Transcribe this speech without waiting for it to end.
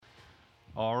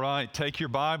All right, take your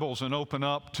Bibles and open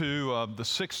up to the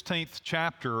 16th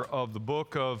chapter of the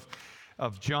book of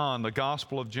John, the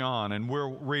Gospel of John, and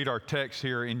we'll read our text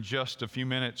here in just a few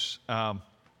minutes. I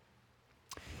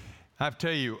have to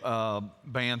tell you,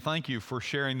 band, thank you for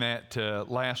sharing that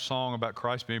last song about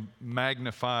Christ being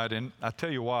magnified, and I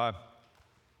tell you why.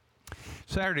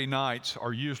 Saturday nights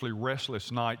are usually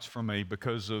restless nights for me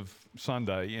because of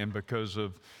Sunday and because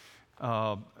of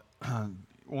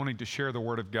wanting to share the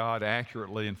Word of God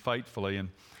accurately and faithfully. And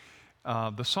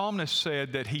the psalmist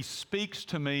said that he speaks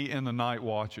to me in the night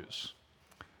watches.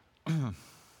 And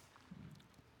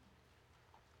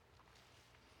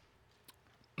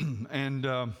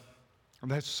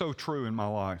that's so true in my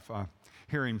life. I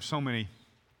hear him so many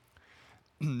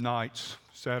nights,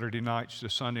 Saturday nights to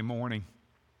Sunday morning.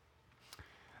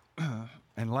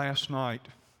 And last night,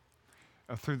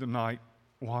 through the night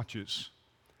watches,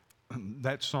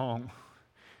 that song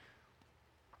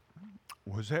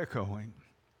was echoing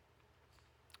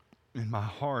in my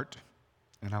heart,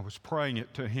 and I was praying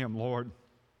it to him, Lord,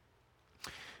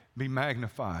 be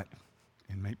magnified,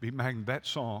 and be magnified, that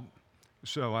song.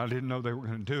 So I didn't know they were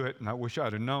going to do it, and I wish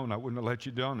I'd have known. I wouldn't have let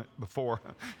you done it before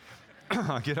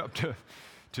I get up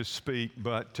to speak,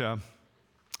 but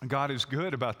God is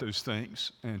good about those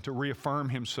things, and to reaffirm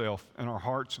himself in our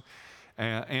hearts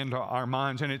and our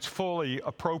minds, and it's fully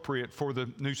appropriate for the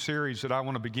new series that I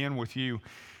want to begin with you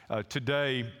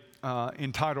today,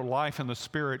 entitled Life in the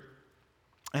Spirit,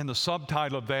 and the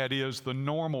subtitle of that is The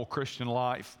Normal Christian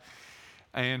Life.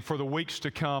 And for the weeks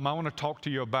to come, I want to talk to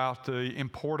you about the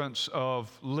importance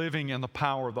of living in the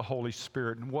power of the Holy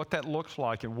Spirit and what that looks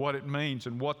like and what it means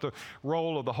and what the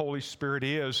role of the Holy Spirit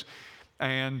is.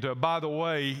 And by the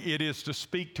way, it is to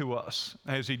speak to us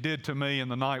as he did to me in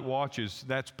the night watches.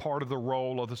 That's part of the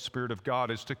role of the Spirit of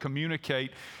God, is to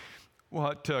communicate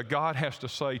what God has to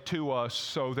say to us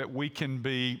so that we can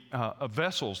be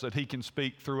vessels that he can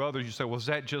speak through others. You say, well, is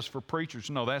that just for preachers?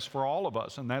 No, that's for all of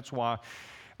us. And that's why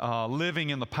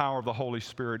living in the power of the Holy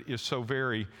Spirit is so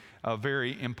very,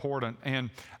 very important.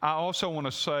 And I also want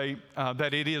to say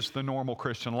that it is the normal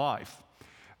Christian life.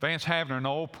 Vance Havner, an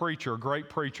old preacher, a great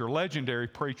preacher, legendary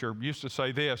preacher, used to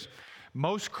say this: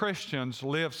 most Christians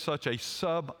live such a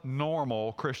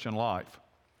subnormal Christian life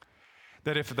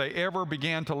that if they ever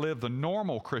began to live the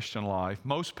normal Christian life,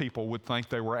 most people would think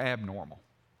they were abnormal.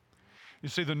 You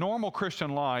see, the normal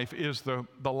Christian life is the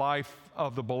life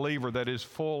of the believer that is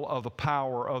full of the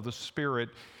power of the Spirit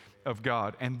of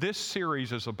God. And this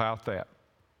series is about that.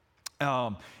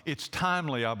 It's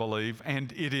timely, I believe,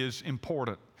 and it is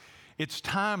important. It's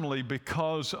timely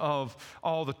because of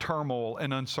all the turmoil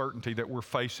and uncertainty that we're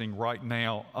facing right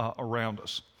now around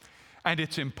us. And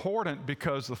it's important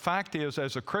because the fact is,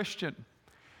 as a Christian,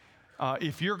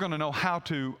 if you're going to know how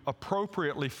to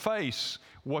appropriately face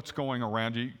what's going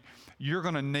around you, you're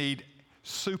going to need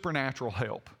supernatural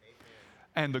help.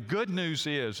 And the good news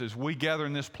is, as we gather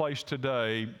in this place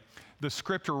today, the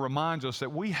Scripture reminds us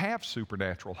that we have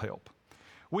supernatural help.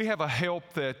 We have a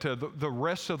help that the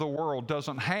rest of the world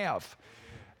doesn't have,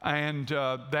 and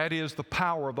that is the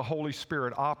power of the Holy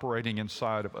Spirit operating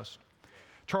inside of us.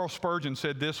 Charles Spurgeon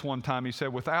said this one time. He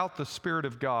said, without the Spirit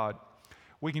of God,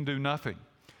 we can do nothing.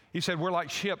 He said, we're like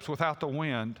ships without the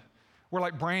wind. We're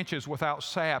like branches without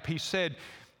sap. He said,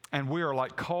 and we are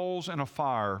like coals in a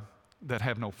fire that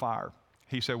have no fire.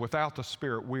 He said, without the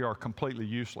Spirit, we are completely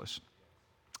useless.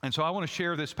 And so I want to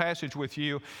share this passage with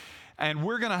you. And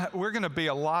we're gonna be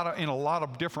in a lot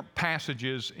of different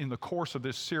passages in the course of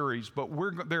this series, but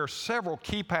there are several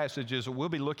key passages that we'll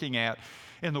be looking at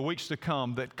in the weeks to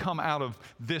come that come out of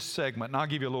this segment. And I'll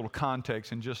give you a little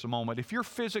context in just a moment. If you're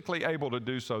physically able to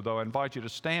do so, though, I invite you to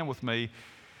stand with me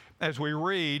as we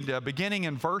read, beginning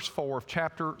in verse 4 of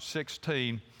chapter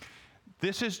 16.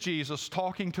 This is Jesus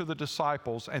talking to the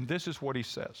disciples, and this is what he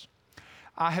says.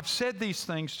 I have said these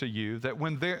things to you that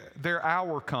when their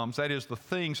hour comes, that is the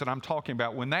things that I'm talking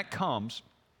about, when that comes,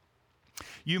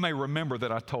 you may remember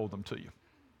that I told them to you.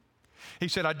 He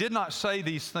said, I did not say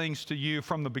these things to you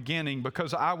from the beginning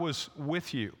because I was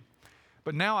with you.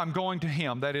 But now I'm going to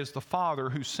him, that is the Father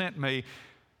who sent me,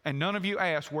 and none of you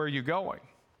asked, where are you going?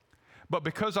 But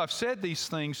because I've said these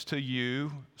things to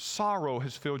you, sorrow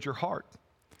has filled your heart.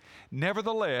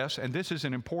 Nevertheless, and this is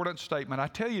an important statement, I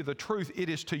tell you the truth, it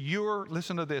is to your,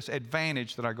 listen to this,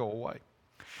 advantage that I go away.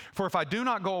 For if I do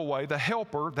not go away, the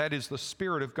Helper, that is the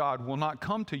Spirit of God, will not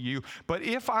come to you. But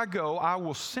if I go, I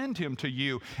will send him to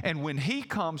you. And when he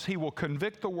comes, he will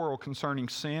convict the world concerning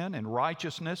sin and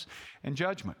righteousness and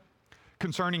judgment.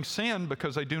 Concerning sin,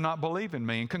 because they do not believe in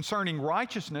me. And concerning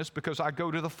righteousness, because I go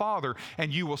to the Father,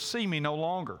 and you will see me no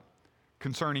longer.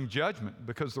 Concerning judgment,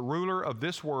 because the ruler of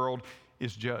this world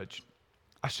is judged.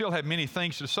 I still have many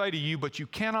things to say to you, but you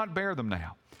cannot bear them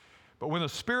now. But when the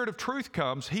Spirit of truth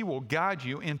comes, He will guide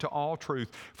you into all truth.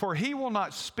 For He will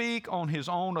not speak on His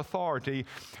own authority,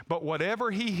 but whatever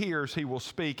He hears, He will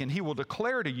speak, and He will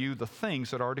declare to you the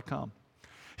things that are to come.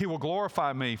 He will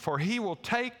glorify me, for He will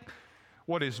take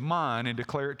what is mine and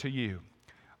declare it to you.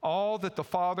 All that the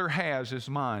Father has is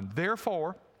mine.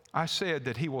 Therefore, I said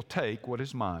that He will take what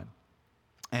is mine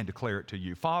and declare it to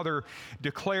you. Father,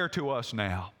 declare to us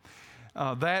now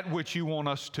that which you want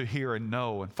us to hear and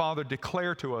know. And Father,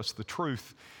 declare to us the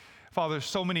truth. Father, there's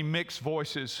so many mixed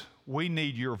voices. We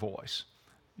need your voice,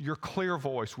 your clear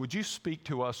voice. Would you speak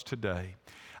to us today?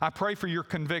 I pray for your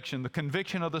conviction, the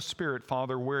conviction of the Spirit,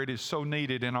 Father, where it is so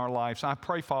needed in our lives. I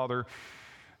pray, Father,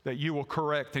 that you will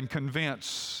correct and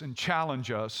convince and challenge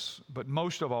us, but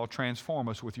most of all, transform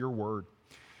us with your word.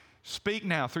 Speak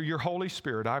now through your Holy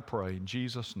Spirit, I pray, in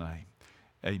Jesus' name.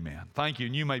 Amen. Thank you,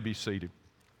 and you may be seated.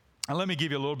 And let me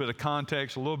give you a little bit of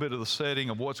context, a little bit of the setting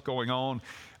of what's going on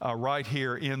right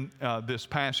here in this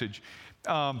passage.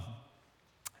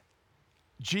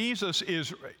 Jesus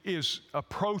is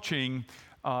approaching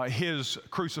his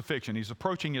crucifixion. He's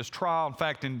approaching his trial. In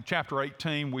fact, in chapter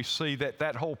 18, we see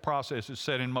that whole process is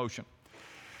set in motion.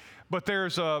 But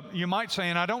you might say,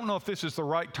 and I don't know if this is the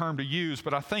right term to use,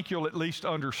 but I think you'll at least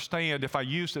understand if I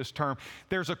use this term,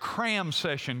 there's a cram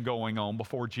session going on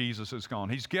before Jesus is gone.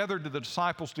 He's gathered the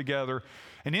disciples together,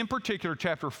 and in particular,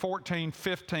 chapter 14,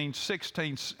 15,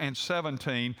 16, and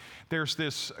 17, there's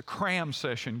this cram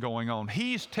session going on.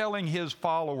 He's telling his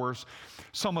followers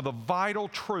some of the vital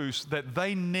truths that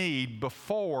they need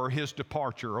before his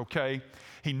departure, okay?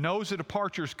 He knows the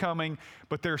departure's coming,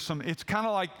 but it's kind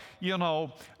of like,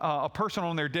 a person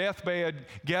on their deathbed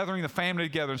gathering the family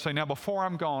together and saying, now before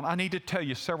I'm gone, I need to tell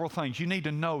you several things. You need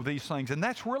to know these things. And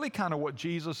that's really kind of what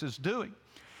Jesus is doing.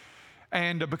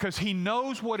 And because he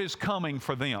knows what is coming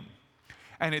for them.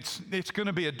 And it's going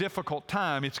to be a difficult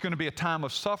time. It's going to be a time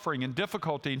of suffering and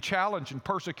difficulty and challenge and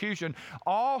persecution,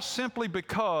 all simply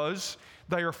because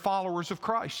they are followers of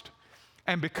Christ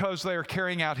and because they are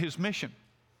carrying out his mission.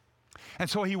 And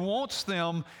so he wants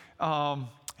them,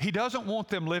 he doesn't want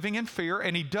them living in fear,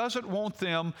 and he doesn't want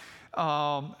them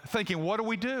thinking, what do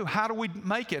we do? How do we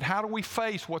make it? How do we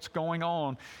face what's going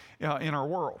on in our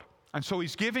world? And so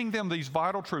he's giving them these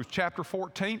vital truths. Chapter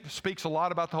 14 speaks a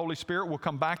lot about the Holy Spirit. We'll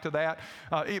come back to that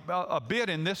a bit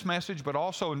in this message, but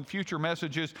also in future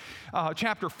messages.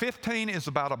 Chapter 15 is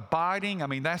about abiding. I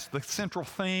mean, that's the central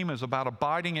theme, is about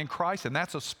abiding in Christ, and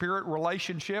that's a spirit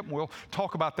relationship. We'll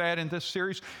talk about that in this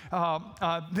series.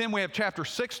 Then we have chapter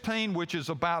 16, which is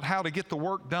about how to get the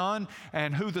work done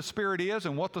and who the Spirit is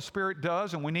and what the Spirit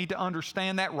does, and we need to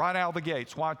understand that right out of the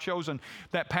gates. Why I've chosen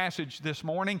that passage this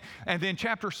morning. And then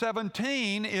chapter 17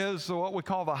 is what we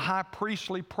call the high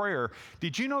priestly prayer.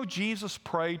 Did you know Jesus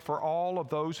prayed for all of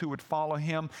those who would follow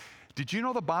him? Did you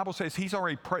know the Bible says he's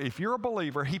already prayed? If you're a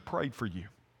believer, he prayed for you.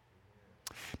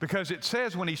 Because it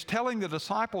says when he's telling the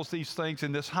disciples these things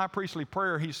in this high priestly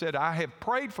prayer, he said, I have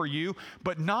prayed for you,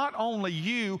 but not only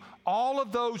you, all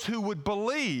of those who would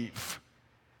believe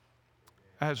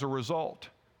as a result.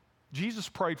 Jesus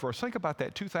prayed for us. Think about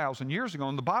that 2,000 years ago.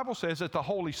 And the Bible says that the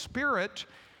Holy Spirit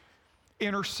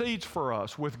intercedes for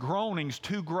us with groanings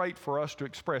too great for us to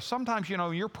express. Sometimes,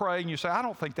 you're praying, you say, I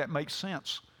don't think that makes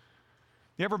sense.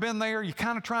 You ever been there? You're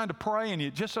kind of trying to pray and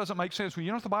it just doesn't make sense. Well, you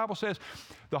know what the Bible says?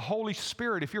 The Holy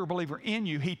Spirit, if you're a believer in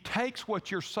you, he takes what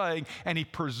you're saying and he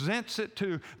presents it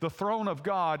to the throne of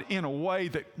God in a way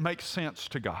that makes sense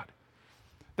to God.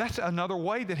 That's another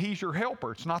way that he's your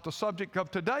helper. It's not the subject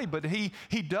of today, but he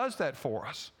does that for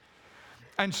us.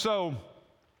 And so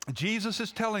Jesus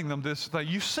is telling them this thing.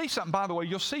 You see something, by the way,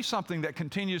 you'll see something that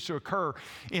continues to occur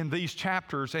in these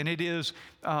chapters, and it is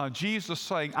Jesus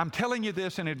saying, I'm telling you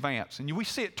this in advance. And we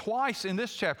see it twice in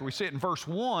this chapter. We see it in verse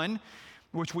 1,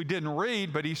 which we didn't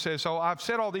read, but he says, I've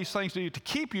said all these things to you to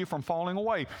keep you from falling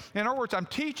away. In other words, I'm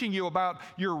teaching you about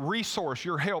your resource,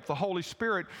 your help, the Holy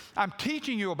Spirit. I'm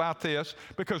teaching you about this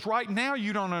because right now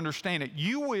you don't understand it.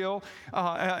 You will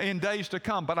in days to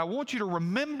come, but I want you to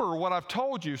remember what I've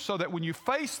told you so that when you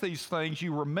face these things,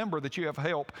 you remember that you have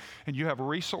help and you have a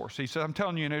resource. He said, I'm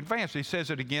telling you in advance. He says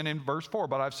it again in verse 4,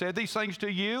 but I've said these things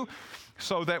to you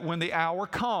so that when the hour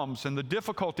comes and the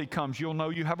difficulty comes, you'll know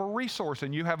you have a resource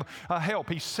and you have a help.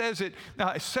 He says it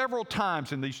several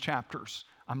times in these chapters.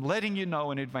 I'm letting you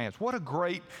know in advance. What a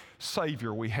great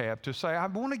Savior we have to say, I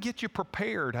want to get you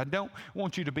prepared. I don't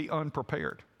want you to be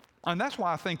unprepared. And that's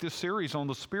why I think this series on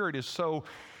the Spirit is so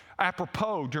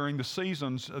apropos during the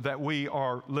seasons that we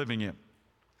are living in.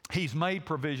 He's made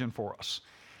provision for us,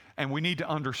 and we need to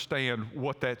understand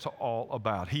what that's all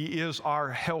about. He is our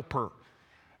helper.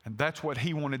 And that's what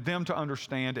he wanted them to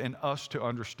understand and us to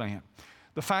understand.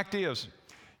 The fact is,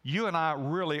 you and I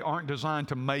really aren't designed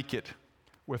to make it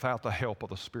without the help of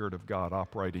the Spirit of God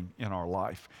operating in our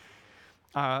life.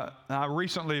 I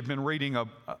recently have been reading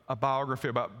a biography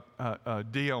about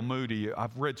D.L. Moody.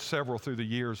 I've read several through the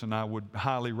years, and I would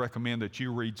highly recommend that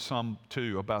you read some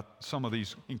too about some of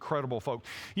these incredible folks.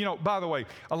 You know, by the way,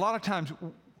 a lot of times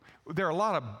there are a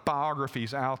lot of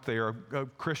biographies out there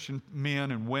of Christian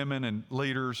men and women and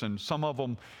leaders, and some of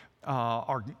them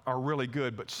are really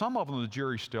good, but some of them the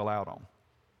jury's still out on.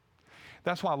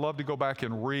 That's why I love to go back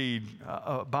and read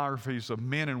biographies of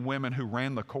men and women who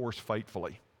ran the course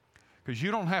faithfully. Because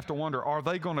you don't have to wonder, are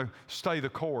they going to stay the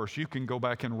course? You can go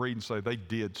back and read and say they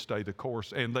did stay the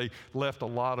course, and they left a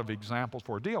lot of examples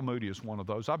for it. D.L. Moody is one of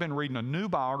those. I've been reading a new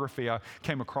biography I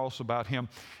came across about him,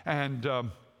 and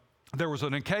there was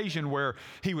an occasion where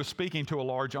he was speaking to a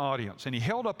large audience, and he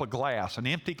held up a glass, an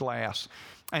empty glass,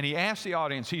 and he asked the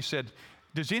audience, he said,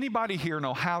 "Does anybody here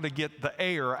know how to get the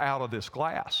air out of this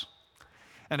glass?"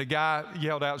 And a guy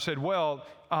yelled out and said, "Well,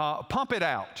 pump it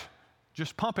out.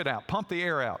 Just pump it out. Pump the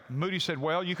air out." Moody said,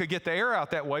 "Well, you could get the air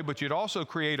out that way, but you'd also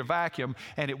create a vacuum,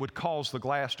 and it would cause the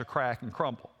glass to crack and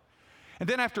crumble." And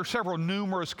then after several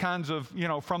numerous kinds of,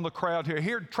 from the crowd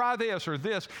here, try this or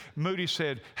this, Moody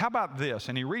said, "How about this?"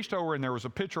 And he reached over, and there was a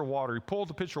pitcher of water. He pulled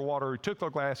the pitcher of water, he took the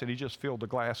glass, and he just filled the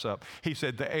glass up. He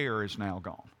said, "The air is now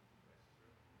gone."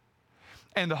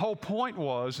 And the whole point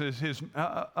was,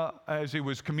 as he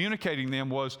was communicating them,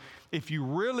 was if you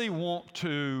really want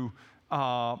to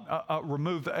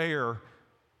remove the air,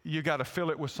 you got to fill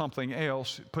it with something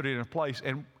else, put it in place.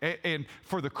 And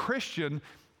for the Christian,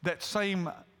 that same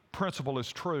principle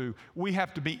is true. We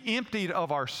have to be emptied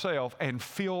of ourselves and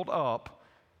filled up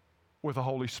with the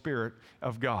Holy Spirit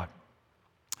of God.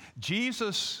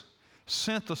 Jesus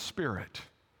sent the Spirit,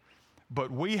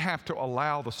 but we have to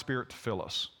allow the Spirit to fill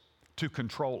us, to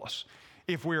control us.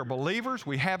 If we are believers,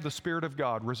 we have the Spirit of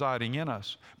God residing in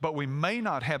us, but we may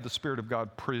not have the Spirit of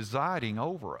God presiding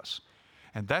over us.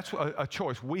 And that's a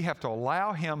choice. We have to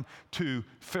allow Him to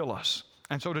fill us.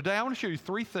 And so today I want to show you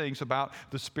three things about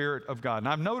the Spirit of God. And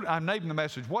I've named the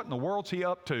message, "What in the world's He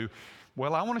up to?"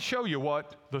 Well, I want to show you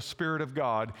what the Spirit of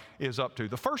God is up to.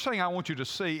 The first thing I want you to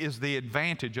see is the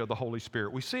advantage of the Holy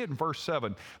Spirit. We see it in verse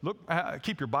 7. Look,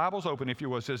 keep your Bibles open if you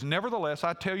will. It says, "Nevertheless,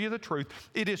 I tell you the truth,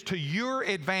 it is to your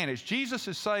advantage." Jesus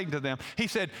is saying to them, He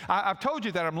said, I've told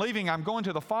you that I'm leaving, I'm going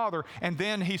to the Father. And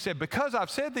then He said, because I've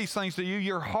said these things to you,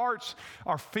 your hearts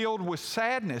are filled with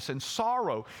sadness and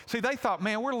sorrow. See, they thought,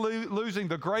 man, we're losing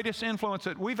the greatest influence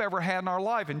that we've ever had in our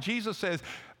life. And Jesus says,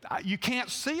 you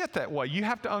can't see it that way. You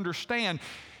have to understand,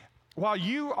 while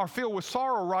you are filled with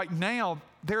sorrow right now,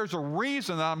 there's a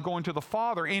reason that I'm going to the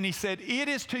Father. And He said, it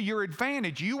is to your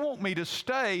advantage. You want me to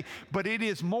stay, but it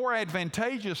is more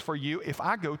advantageous for you if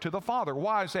I go to the Father.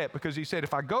 Why is that? Because He said,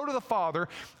 if I go to the Father,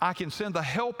 I can send the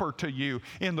helper to you.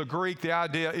 In the Greek, the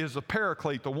idea is the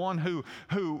paraclete, the one who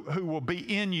will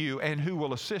be in you and who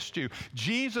will assist you.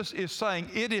 Jesus is saying,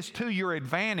 it is to your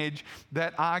advantage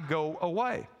that I go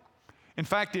away. In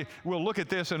fact, we'll look at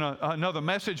this in another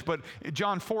message, but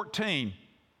John 14,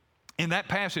 in that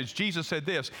passage, Jesus said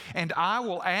this, "And I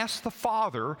will ask the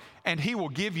Father, and He will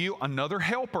give you another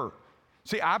helper."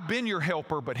 See, I've been your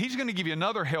helper, but He's going to give you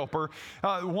another helper,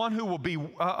 one who will be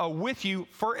with you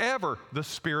forever, the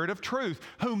Spirit of truth,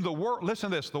 whom the world,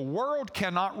 listen to this, the world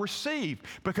cannot receive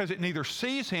because it neither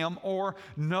sees Him or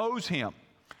knows Him.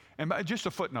 And just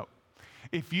a footnote,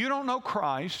 if you don't know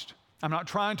Christ, I'm not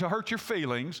trying to hurt your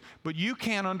feelings, but you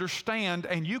can't understand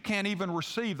and you can't even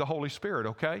receive the Holy Spirit,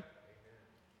 okay?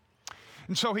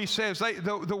 And so He says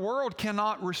the world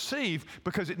cannot receive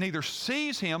because it neither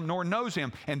sees Him nor knows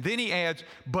Him. And then He adds,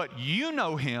 but you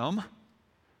know Him,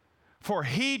 for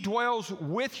He dwells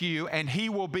with you and He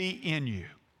will be in you.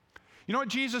 You know what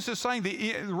Jesus is saying?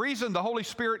 The reason the Holy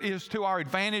Spirit is to our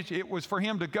advantage, it was for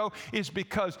Him to go, is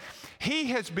because He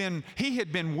had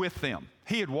been with them.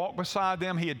 He had walked beside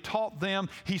them. He had taught them.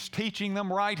 He's teaching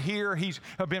them right here. He's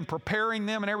been preparing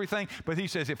them and everything. But He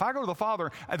says, if I go to the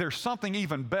Father, there's something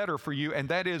even better for you, and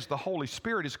that is the Holy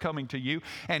Spirit is coming to you,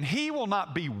 and He will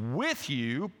not be with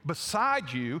you,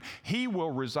 beside you. He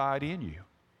will reside in you.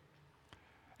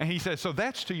 And He says, so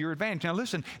that's to your advantage. Now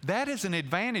listen, that is an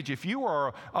advantage. If you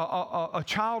are a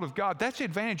child of God, that's the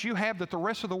advantage you have that the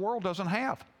rest of the world doesn't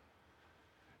have.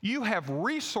 You have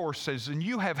resources and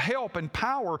you have help and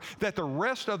power that the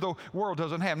rest of the world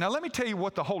doesn't have. Now let me tell you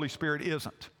what the Holy Spirit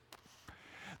isn't.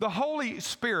 The Holy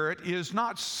Spirit is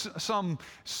not some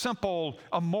simple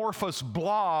amorphous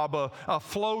blob, a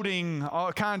floating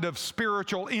kind of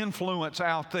spiritual influence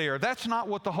out there. That's not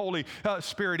what the Holy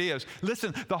Spirit is.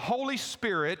 Listen, the Holy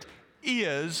Spirit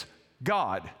is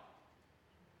God.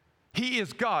 He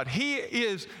is God. He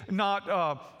is not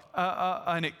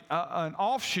an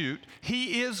offshoot.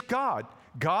 He is God.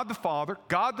 God the Father,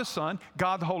 God the Son,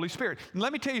 God the Holy Spirit. And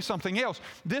let me tell you something else.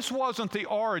 This wasn't the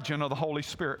origin of the Holy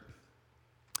Spirit.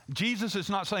 Jesus is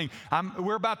not saying,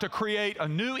 we're about to create a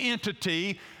new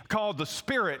entity called the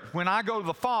Spirit. When I go to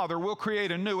the Father, we'll create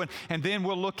a new one. And then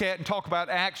we'll look at and talk about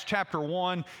Acts chapter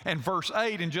 1 and verse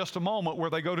 8 in just a moment, where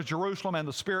they go to Jerusalem and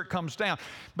the Spirit comes down.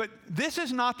 But this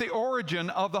is not the origin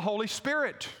of the Holy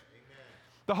Spirit. Amen.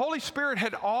 The Holy Spirit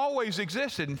had always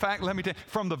existed. In fact, let me tell you,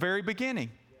 from the very beginning.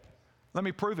 Yes. Let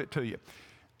me prove it to you.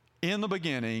 In the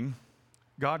beginning,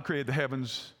 God created the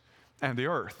heavens and the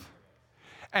earth.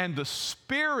 And the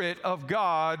Spirit of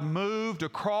God moved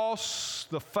across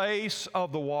the face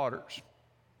of the waters.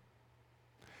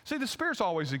 See, the Spirit's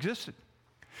always existed.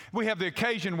 We have the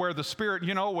occasion where the Spirit,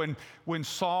 when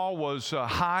Saul was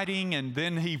hiding and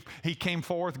then he came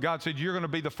forth, God said, you're going to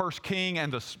be the first king.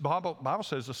 And the Bible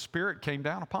says the Spirit came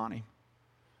down upon him.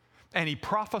 And he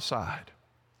prophesied.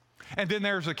 And then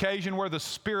there's occasion where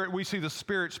we see the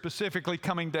Spirit specifically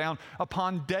coming down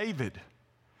upon David.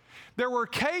 There were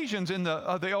occasions in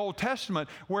the Old Testament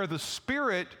where the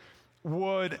Spirit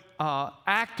would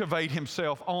activate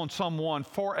himself on someone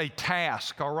for a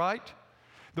task, all right?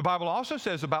 The Bible also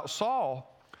says about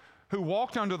Saul, who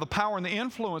walked under the power and the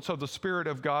influence of the Spirit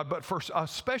of God, but for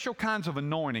special kinds of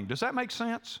anointing. Does that make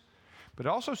sense? But it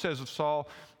also says of Saul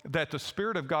that the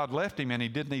Spirit of God left him and he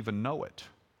didn't even know it.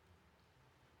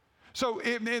 So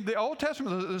in the Old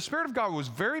Testament, the Spirit of God was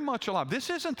very much alive. This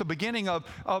isn't the beginning of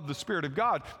the Spirit of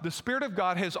God. The Spirit of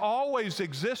God has always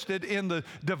existed in the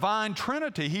divine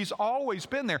Trinity. He's always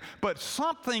been there. But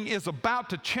something is about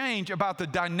to change about the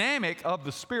dynamic of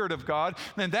the Spirit of God,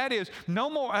 and that is no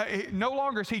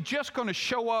longer is He just going to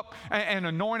show up and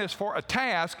anoint us for a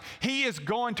task. He is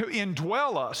going to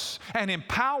indwell us and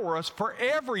empower us for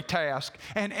every task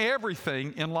and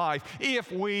everything in life if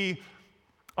we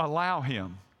allow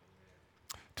Him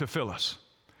to fill us.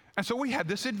 And so we have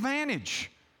this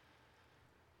advantage.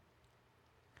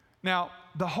 Now,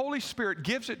 the Holy Spirit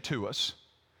gives it to us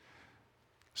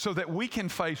so that we can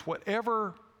face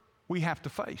whatever we have to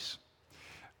face.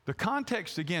 The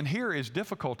context, again, here is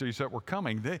difficulties that were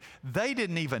coming. They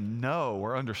didn't even know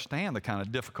or understand the kind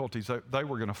of difficulties that they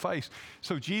were going to face.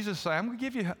 So Jesus said, I'm going to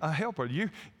give you a helper.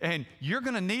 And you're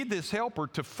going to need this helper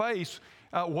to face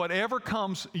whatever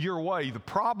comes your way, the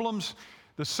problems,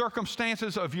 the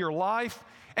circumstances of your life.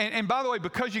 And by the way,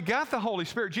 because you got the Holy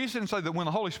Spirit, Jesus didn't say that when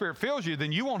the Holy Spirit fills you,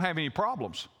 then you won't have any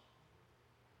problems.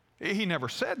 He never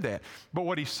said that. But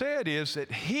what He said is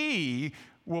that He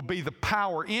will be the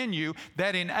power in you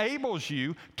that enables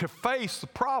you to face the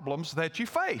problems that you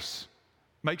face.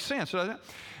 Makes sense, doesn't it?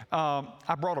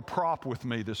 I brought a prop with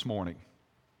me this morning.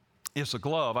 It's a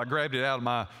glove. I grabbed it out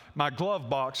of my glove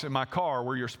box in my car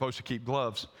where you're supposed to keep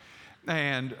gloves.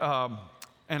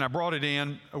 And I brought it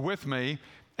in with me.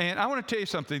 And I want to tell you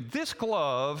something. This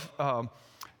glove,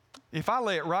 if I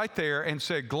lay it right there and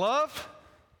said, glove,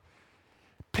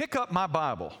 pick up my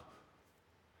Bible,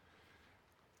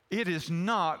 it is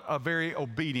not a very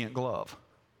obedient glove.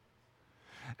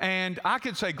 And I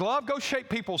could say, glove, go shake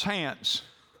people's hands.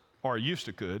 Or I used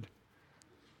to could.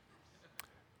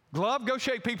 Glove, go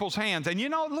shake people's hands. And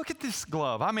look at this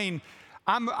glove. I mean,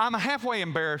 I'm halfway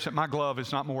embarrassed that my glove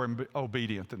is not more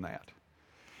obedient than that.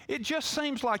 It just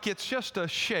seems like it's just a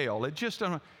shell.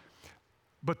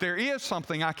 But there is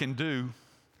something I can do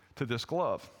to this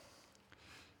glove.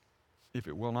 If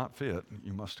it will not fit,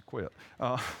 you must quit.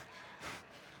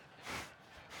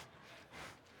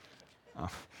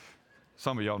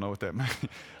 Some of y'all know what that means.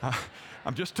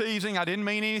 I'm just teasing. I didn't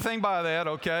mean anything by that,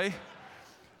 okay?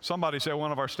 Somebody said,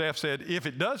 one of our staff said, if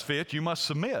it does fit, you must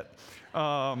submit.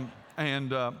 But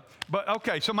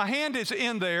okay, so my hand is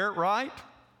in there, right?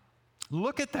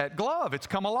 Look at that glove. It's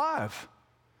come alive.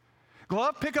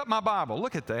 Glove, pick up my Bible.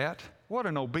 Look at that. What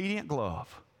an obedient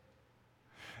glove.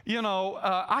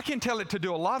 I can tell it to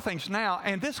do a lot of things now,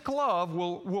 and this glove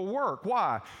will work.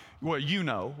 Why? Well,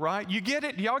 right? You get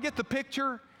it? Y'all get the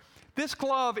picture? This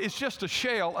glove is just a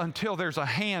shell until there's a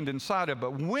hand inside it.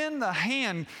 But when the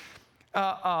hand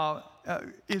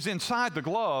is inside the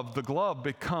glove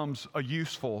becomes a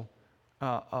useful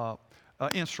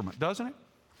instrument, doesn't it?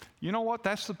 You know what?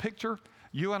 That's the picture.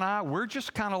 You and I, we're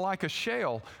just kind of like a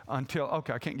shell until,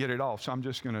 okay, I can't get it off, so I'm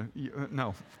just going to,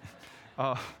 no.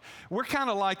 We're kind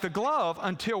of like the glove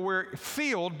until we're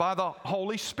filled by the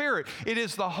Holy Spirit. It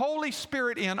is the Holy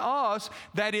Spirit in us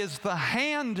that is the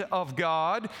hand of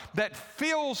God that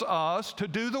fills us to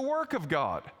do the work of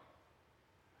God.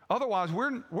 Otherwise,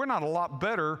 we're not a lot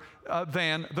better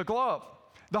than the glove.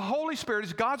 The Holy Spirit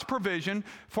is God's provision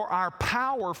for our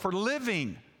power for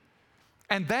living.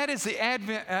 And that is the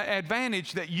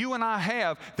advantage that you and I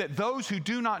have, that those who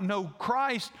do not know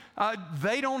Christ,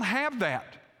 they don't have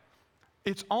that.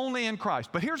 It's only in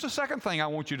Christ. But here's the second thing I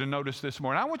want you to notice this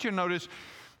morning. I want you to notice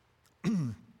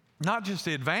not just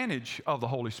the advantage of the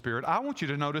Holy Spirit, I want you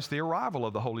to notice the arrival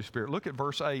of the Holy Spirit. Look at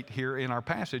verse 8 here in our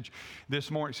passage this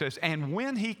morning. It says, and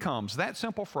when He comes, that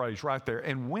simple phrase right there,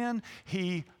 and when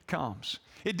He comes.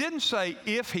 It didn't say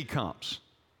if He comes,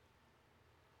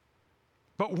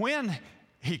 but when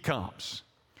He comes.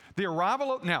 The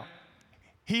arrival of, now,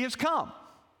 He has come.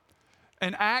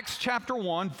 In Acts chapter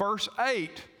 1, verse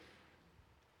 8,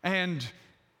 and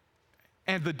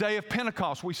the day of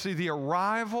Pentecost, we see the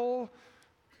arrival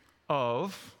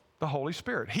of the Holy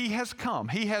Spirit. He has come.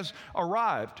 He has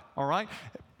arrived, all right?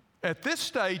 At this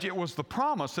stage, it was the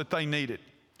promise that they needed.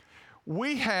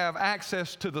 We have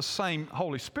access to the same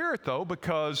Holy Spirit, though,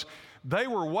 because they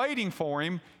were waiting for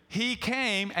Him. He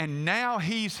came, and now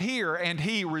He's here, and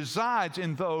He resides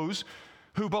in those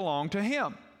who belong to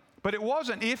Him. But it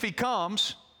wasn't if He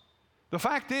comes. The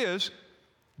fact is,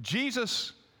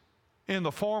 Jesus, in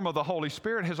the form of the Holy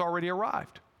Spirit, has already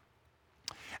arrived.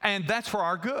 And that's for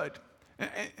our good.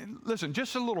 And listen,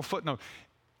 just a little footnote.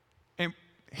 And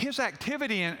His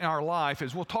activity in our life,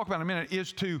 as we'll talk about in a minute,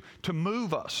 is to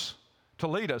move us, to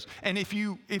lead us. And if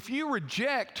you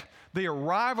reject the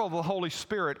arrival of the Holy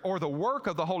Spirit or the work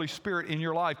of the Holy Spirit in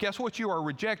your life, guess what you are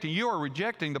rejecting? You are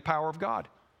rejecting the power of God.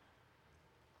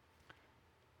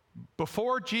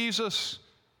 Before Jesus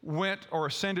went or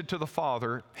ascended to the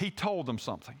Father, He told them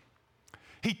something.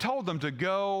 He told them to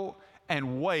go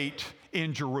and wait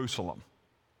in Jerusalem.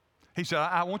 He said,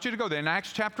 I want you to go there. In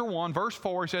Acts chapter 1, verse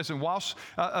 4, He says, and whilst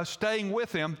staying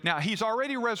with Him, now He's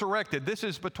already resurrected. This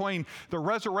is between the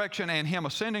resurrection and Him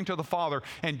ascending to the Father.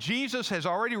 And Jesus has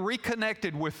already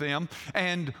reconnected with them.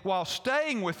 And while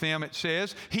staying with them, it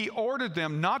says, He ordered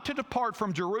them not to depart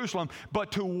from Jerusalem, but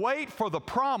to wait for the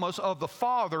promise of the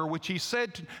Father, which He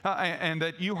said, and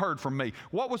that you heard from me.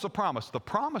 What was the promise? The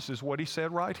promise is what He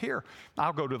said right here.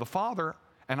 I'll go to the Father,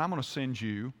 and I'm going to send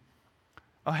you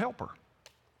a helper.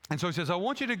 And so He says, I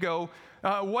want you to go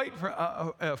wait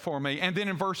for me. And then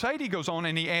in verse 8, He goes on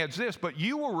and He adds this, but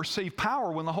you will receive power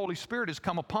when the Holy Spirit has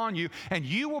come upon you, and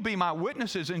you will be my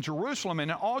witnesses in Jerusalem and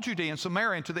in all Judea and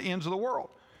Samaria and to the ends of the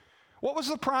world. What was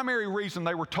the primary reason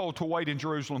they were told to wait in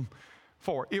Jerusalem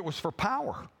for? It was for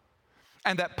power.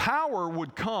 And that power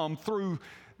would come through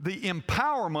the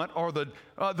empowerment or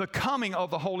the coming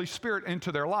of the Holy Spirit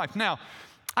into their life. Now,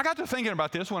 I got to thinking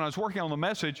about this when I was working on the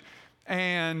message,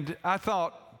 and I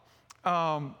thought,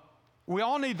 we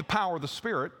all need the power of the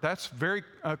Spirit. That's very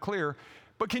clear.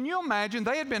 But can you imagine?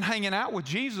 They had been hanging out with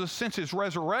Jesus since His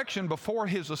resurrection, before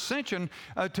His ascension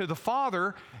to the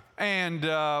Father, and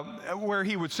where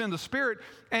He would send the Spirit.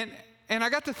 And I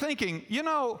got to thinking,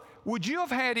 would you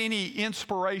have had any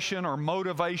inspiration or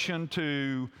motivation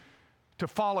to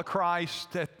follow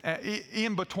Christ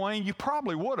in between? You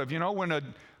probably would have. When a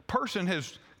person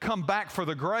has come back for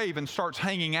the grave and starts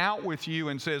hanging out with you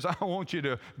and says, I want you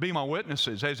to be my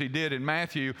witnesses, as He did in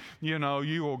Matthew, you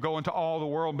will go into all the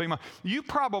world and be my,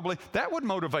 that would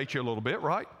motivate you a little bit,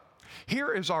 right?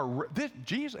 Here is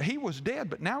Jesus, He was dead,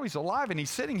 but now He's alive, and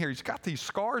He's sitting here. He's got these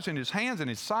scars in His hands and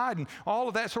His side and all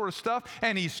of that sort of stuff,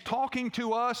 and He's talking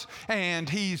to us, and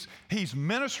He's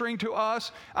ministering to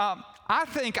us. I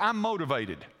think I'm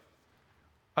motivated.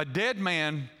 A dead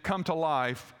man come to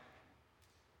life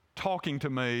talking to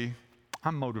me,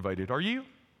 I'm motivated. Are you?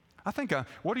 I think,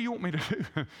 what do you want me to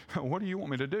do? What do you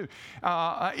want me to do?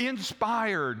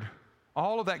 Inspired,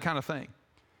 all of that kind of thing.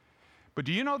 But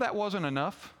do you know that wasn't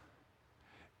enough?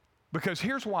 Because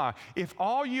here's why. If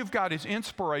all you've got is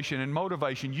inspiration and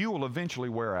motivation, you will eventually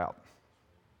wear out.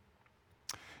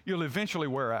 You'll eventually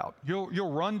wear out.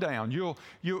 You'll run down. You'll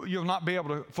not be able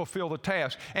to fulfill the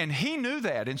task. And He knew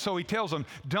that, and so He tells them,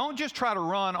 don't just try to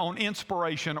run on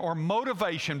inspiration or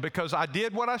motivation because I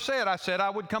did what I said. I said I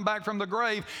would come back from the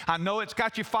grave. I know it's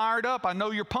got you fired up. I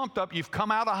know you're pumped up. You've come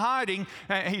out of hiding.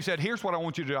 And He said, here's what I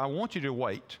want you to do. I want you to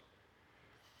wait.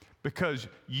 Because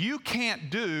you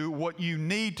can't do what you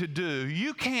need to do.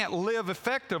 You can't live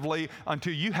effectively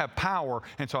until you have power.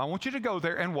 And so I want you to go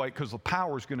there and wait, because the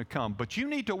power is going to come. But you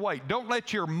need to wait. Don't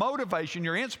let your motivation,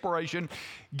 your inspiration,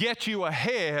 get you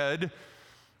ahead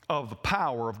of the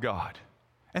power of God.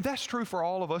 And that's true for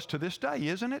all of us to this day,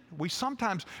 isn't it? We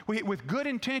sometimes, with good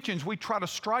intentions, we try to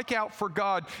strike out for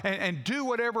God and do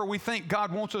whatever we think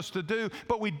God wants us to do,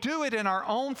 but we do it in our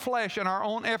own flesh and our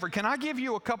own effort. Can I give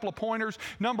you a couple of pointers?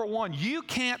 Number one, you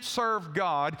can't serve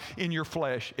God in your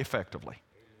flesh effectively.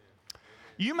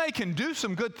 You can do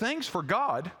some good things for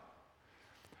God,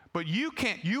 but you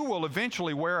will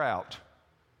eventually wear out.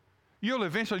 You'll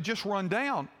eventually just run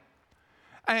down.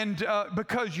 And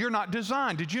because you're not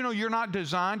designed. Did you know you're not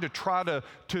designed to try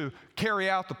to carry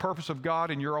out the purpose of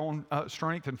God in your own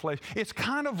strength and flesh? It's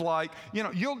kind of like,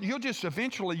 you'll just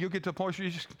eventually you'll get to the point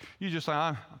where you just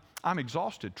say, I'm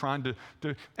exhausted trying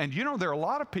to and there are a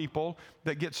lot of people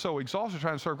that get so exhausted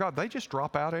trying to serve God, they just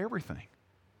drop out of everything.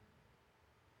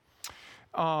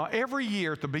 Every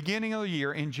year at the beginning of the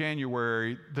year in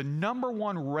January, the number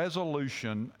one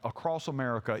resolution across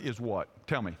America is what?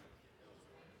 Tell me.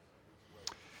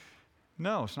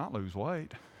 No, it's not lose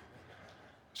weight.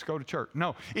 It's go to church.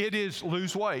 No, it is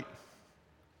lose weight.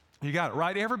 You got it,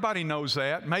 right? Everybody knows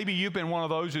that. Maybe you've been one of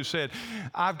those who said,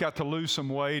 I've got to lose some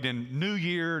weight, and new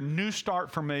year, new start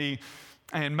for me.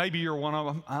 And maybe you're one of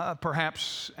them.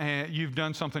 Perhaps you've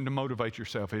done something to motivate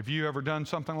yourself. Have you ever done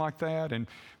something like that? And,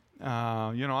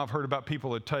 I've heard about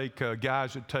people that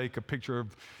guys that take a picture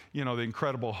of, the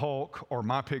Incredible Hulk or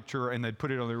my picture, and they'd put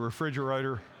it on the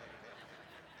refrigerator.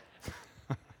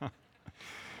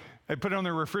 They put it on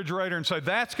the refrigerator and say,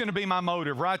 that's going to be my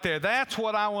motive right there. That's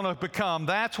what I want to become.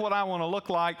 That's what I want to look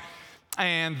like.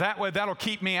 And that way, that'll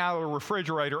keep me out of the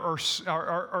refrigerator.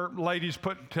 Or ladies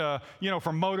put,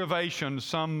 for motivation,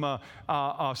 some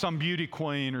beauty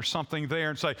queen or something there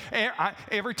and say,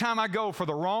 every time I go for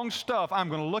the wrong stuff, I'm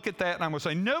going to look at that and I'm going to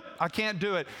say, nope, I can't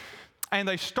do it. And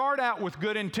they start out with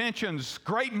good intentions,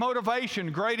 great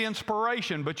motivation, great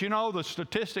inspiration. But the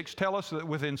statistics tell us that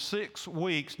within 6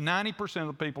 weeks, 90% of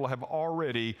the people have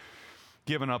already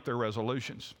given up their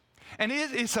resolutions. And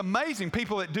it's amazing,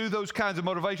 people that do those kinds of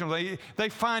motivations, they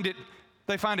find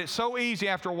it so easy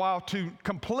after a while to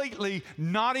completely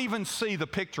not even see the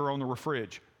picture on the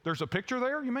fridge. There's a picture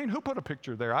there? You mean, who put a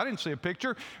picture there? I didn't see a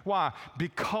picture. Why?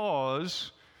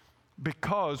 Because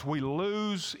we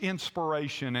lose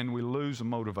inspiration and we lose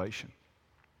motivation.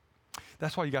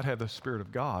 That's why you got to have the Spirit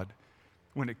of God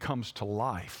when it comes to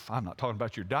life. I'm not talking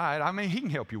about your diet. I mean, He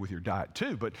can help you with your diet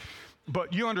too,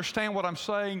 but you understand what I'm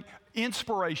saying?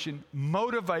 Inspiration,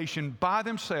 motivation by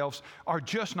themselves are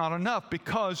just not enough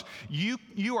because you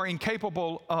are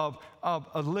incapable of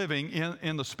living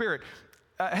in the Spirit.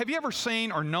 Have you ever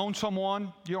seen or known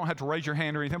someone, you don't have to raise your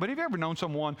hand or anything, but have you ever known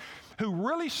someone who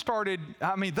really started,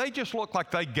 they just look like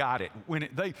they got it.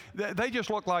 They just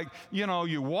look like,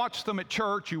 you watch them at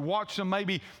church, you watch them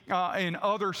maybe in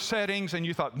other settings, and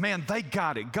you thought, man, they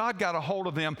got it. God got a hold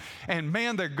of them, and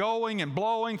man, they're going and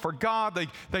blowing for God.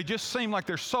 They just seem like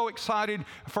they're so excited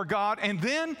for God. And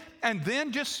then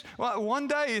one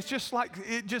day, it's just like,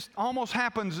 it just almost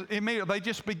happens immediately. They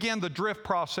just begin the drift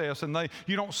process, and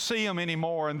you don't see them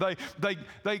anymore, and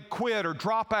they quit or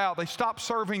drop out. They stop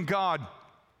serving God.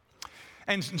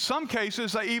 And in some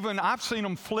cases, I've seen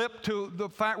them flip to the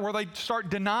fact where they start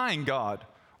denying God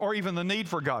or even the need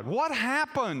for God. What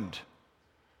happened?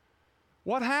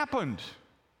 What happened?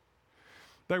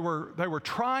 They were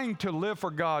trying to live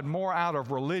for God more out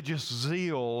of religious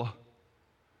zeal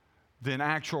than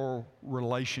actual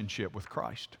relationship with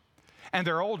Christ. And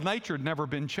their old nature had never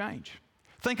been changed.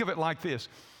 Think of it like this.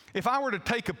 If I were to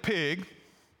take a pig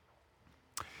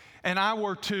and I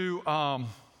were to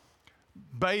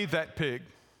bathe that pig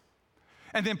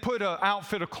and then put an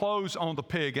outfit of clothes on the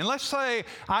pig, and let's say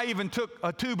I even took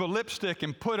a tube of lipstick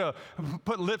and put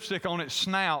lipstick on its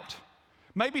snout,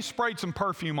 maybe sprayed some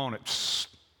perfume on it,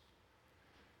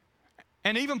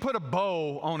 and even put a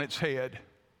bow on its head.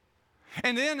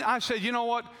 And then I said, you know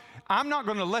what? I'm not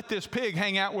going to let this pig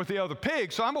hang out with the other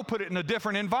pigs, so I'm going to put it in a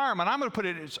different environment. I'm going to put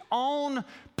it in its own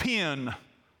pen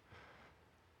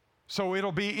so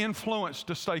it'll be influenced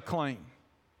to stay clean.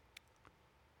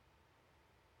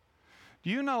 Do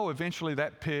you know eventually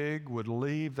that pig would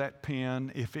leave that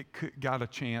pen if it got a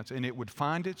chance, and it would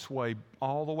find its way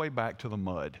all the way back to the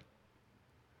mud?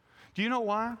 Do you know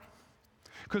why?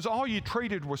 Because all you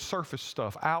treated was surface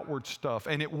stuff, outward stuff,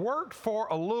 and it worked for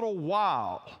a little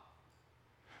while.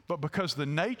 But because the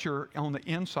nature on the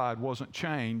inside wasn't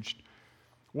changed,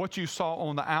 what you saw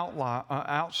on the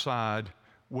outside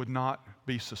would not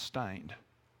be sustained.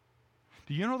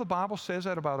 Do you know the Bible says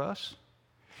that about us?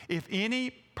 If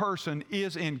any person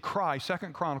is in Christ, 2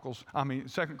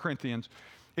 Corinthians,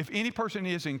 if any person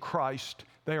is in Christ,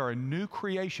 they are a new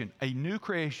creation,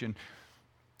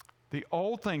 The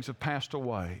old things have passed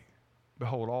away.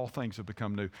 Behold, all things have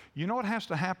become new. You know what has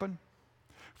to happen?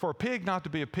 for a pig not to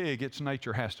be a pig, its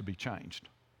nature has to be changed.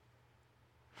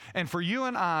 And for you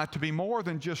and I to be more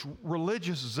than just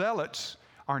religious zealots,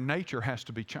 our nature has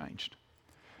to be changed.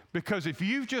 Because if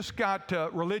you've just got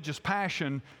religious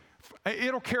passion,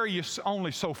 it'll carry you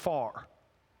only so far.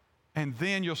 And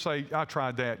then you'll say, I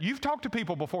tried that. You've talked to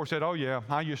people before, said, oh yeah,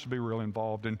 I used to be real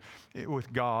involved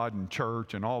with God and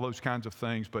church and all those kinds of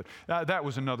things, but that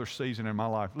was another season in my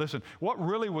life. Listen, what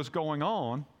really was going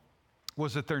on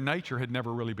was that their nature had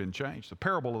never really been changed. The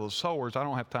parable of the sowers, I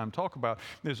don't have time to talk about,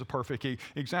 is a perfect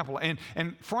example. And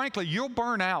frankly, you'll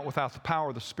burn out without the power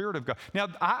of the Spirit of God. Now,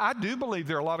 I do believe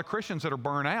there are a lot of Christians that are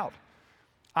burned out.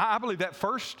 I believe that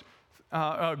first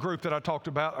group that I talked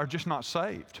about are just not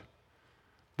saved.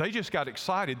 They just got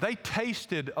excited. They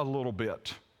tasted a little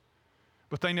bit,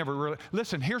 but they never really.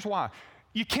 Listen, here's why.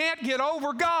 You can't get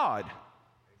over God. Amen.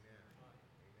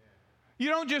 You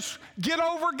don't just get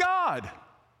over God.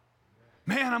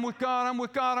 Man, I'm with God, I'm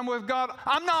with God, I'm with God.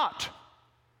 I'm not.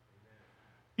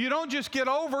 You don't just get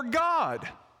over God.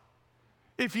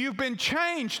 If you've been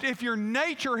changed, if your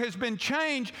nature has been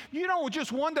changed, you don't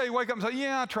just one day wake up and say,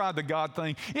 yeah, I tried the God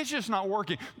thing. It's just not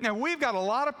working. Now, we've got a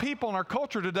lot of people in our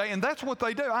culture today, and that's what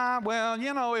they do. Well,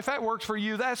 you know, if that works for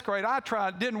you, that's great. I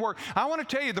tried, it didn't work. I want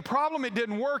to tell you, the problem it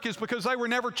didn't work is because they were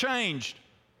never changed.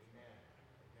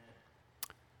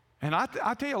 And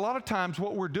I tell you, a lot of times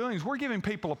what we're doing is we're giving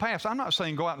people a pass. I'm not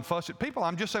saying go out and fuss at people.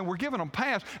 I'm just saying we're giving them a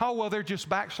pass. Oh, well, they're just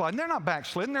backsliding. They're not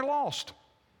backsliding. They're lost.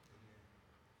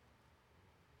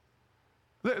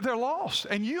 They're lost.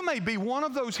 And you may be one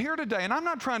of those here today. And I'm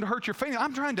not trying to hurt your feelings.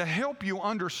 I'm trying to help you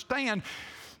understand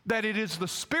that it is the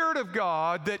Spirit of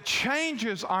God that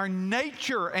changes our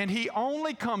nature. And He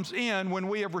only comes in when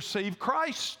we have received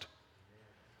Christ.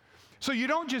 So you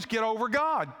don't just get over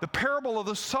God. The parable of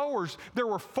the sowers, there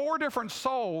were 4 different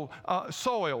soils,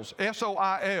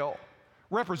 S-O-I-L,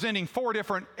 representing 4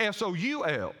 different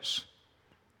S-O-U-Ls.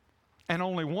 And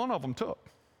only one of them took.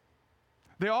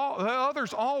 The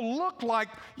others all looked like,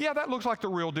 yeah, that looks like the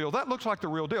real deal. That looks like the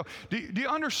real deal. Do you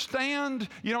understand?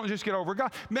 You don't just get over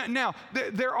God. Now,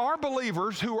 there are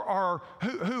believers who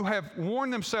have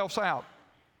worn themselves out.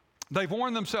 They've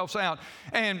worn themselves out,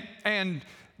 and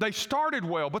they started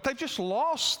well, but they've just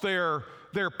lost their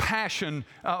passion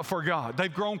for God.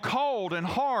 They've grown cold and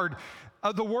hard.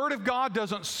 The Word of God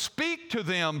doesn't speak to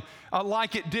them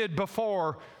like it did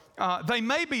before. They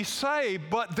may be saved,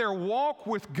 but their walk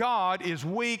with God is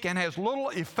weak and has little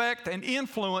effect and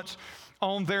influence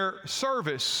on their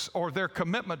service or their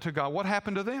commitment to God. What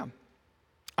happened to them?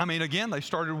 I mean, again, they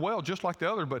started well, just like the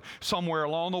other, but somewhere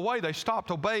along the way, they stopped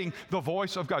obeying the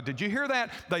voice of God. Did you hear that?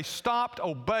 They stopped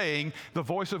obeying the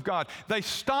voice of God. They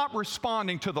stopped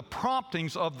responding to the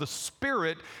promptings of the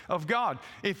Spirit of God.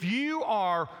 If you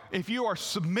are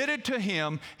submitted to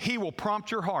Him, He will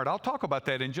prompt your heart. I'll talk about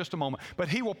that in just a moment. But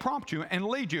He will prompt you and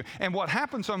lead you. And what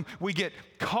happens when we get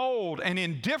cold and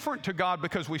indifferent to God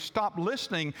because we stop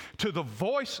listening to the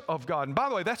voice of God. And by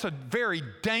the way, that's a very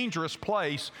dangerous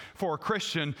place for a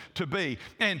Christian to be.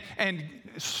 And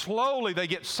slowly they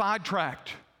get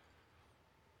sidetracked.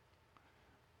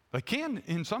 They can,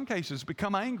 in some cases,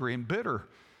 become angry and bitter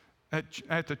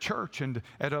at the church and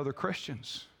at other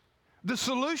Christians. The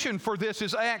solution for this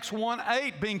is Acts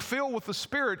 1:8, being filled with the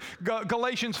Spirit.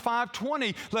 Galatians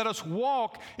 5:20, let us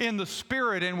walk in the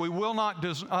Spirit, and we will not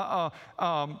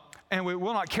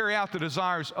carry out the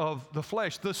desires of the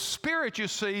flesh. The Spirit, you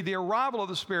see, the arrival of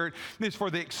the Spirit is for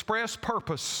the express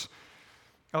purpose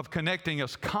of connecting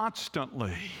us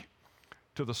constantly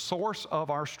to the source of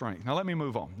our strength. Now let me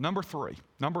move on. Number three.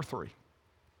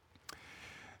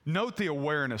 Note the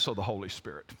awareness of the Holy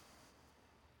Spirit.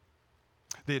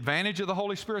 The advantage of the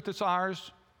Holy Spirit that's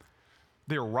ours,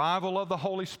 the arrival of the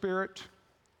Holy Spirit,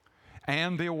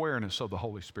 and the awareness of the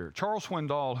Holy Spirit. Charles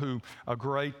Swindoll, who a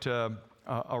great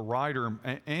a writer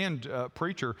and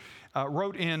preacher,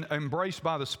 wrote in Embraced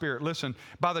by the Spirit, listen,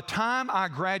 by the time I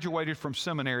graduated from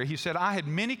seminary, he said, I had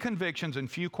many convictions and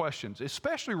few questions,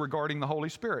 especially regarding the Holy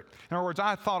Spirit. In other words,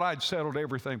 I thought I'd settled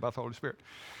everything about the Holy Spirit.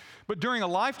 But during a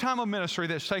lifetime of ministry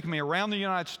that's taken me around the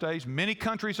United States, many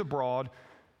countries abroad,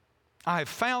 I have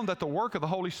found that the work of the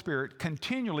Holy Spirit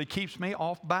continually keeps me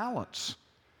off balance.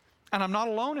 And I'm not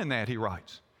alone in that, he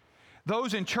writes.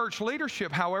 Those in church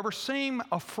leadership, however, seem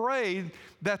afraid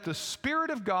that the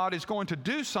Spirit of God is going to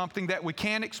do something that we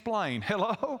can't explain.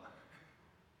 Hello?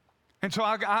 And so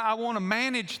I want to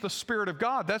manage the Spirit of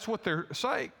God. That's what they're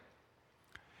saying.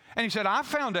 And he said, I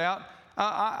found that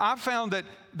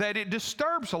it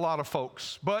disturbs a lot of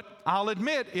folks, but I'll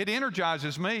admit it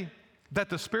energizes me that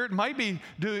the Spirit may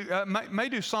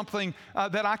do something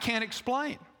that I can't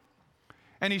explain.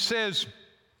 And he says,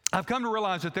 I've come to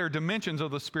realize that there are dimensions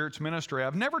of the Spirit's ministry.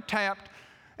 I've never tapped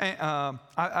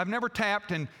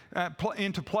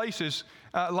into places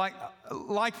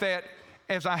like that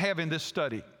as I have in this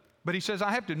study. But he says, I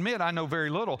have to admit, I know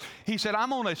very little. He said,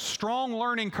 I'm on a strong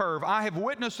learning curve. I have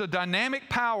witnessed a dynamic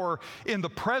power in the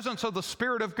presence of the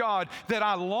Spirit of God that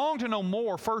I long to know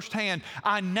more firsthand.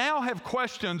 I now have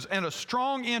questions and a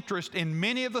strong interest in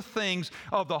many of the things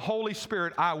of the Holy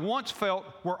Spirit I once felt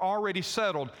were already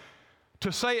settled.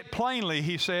 To say it plainly,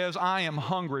 he says, I am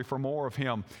hungry for more of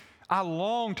Him. I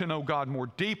long to know God more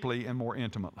deeply and more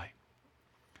intimately.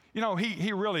 You know,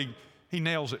 he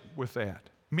nails it with that.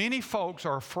 Many folks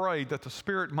are afraid that the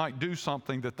Spirit might do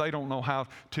something that they don't know how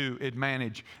to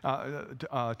manage.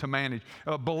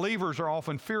 Believers are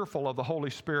often fearful of the Holy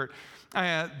Spirit,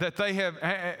 that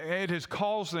it has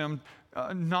caused them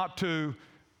not to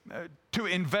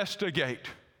investigate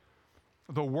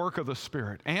the work of the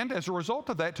Spirit, and as a result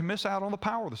of that, to miss out on the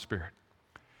power of the Spirit.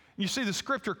 You see, the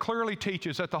Scripture clearly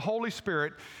teaches that the Holy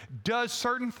Spirit does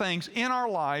certain things in our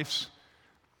lives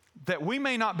that we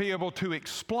may not be able to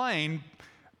explain,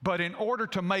 but in order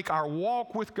to make our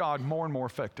walk with God more and more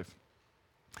effective.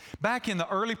 Back in the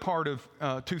early part of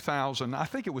 2000, I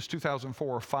think it was 2004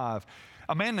 or 5,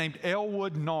 a man named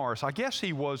Elwood Norris, I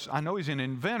know he's an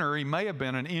inventor, he may have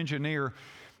been an engineer,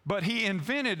 but he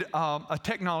invented a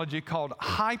technology called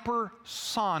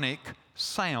hypersonic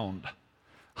sound.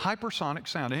 Hypersonic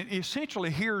sound. And essentially,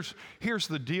 here's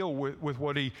the deal with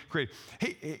what he created.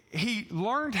 He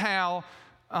learned how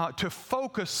to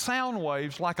focus sound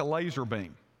waves like a laser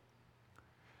beam.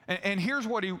 And here's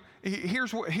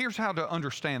how to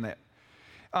understand that.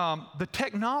 The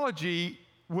technology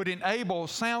would enable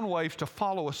sound waves to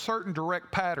follow a certain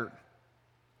direct pattern.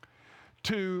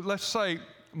 Let's say,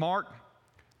 Mark,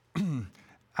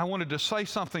 I wanted to say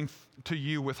something to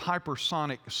you with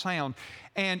hypersonic sound,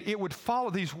 and it would follow,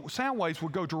 these sound waves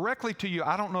would go directly to you.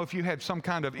 I don't know if you had some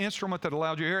kind of instrument that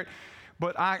allowed you to hear it,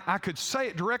 but I could say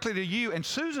it directly to you, and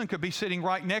Susan could be sitting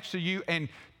right next to you and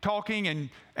talking,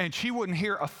 and she wouldn't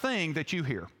hear a thing that you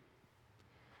hear.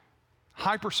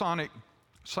 Hypersonic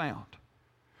sound.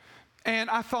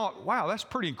 And I thought, wow, that's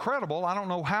pretty incredible. I don't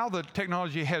know how the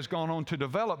technology has gone on to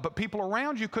develop, but people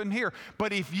around you couldn't hear.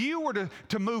 But if you were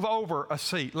to move over a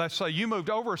seat, let's say you moved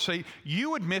over a seat,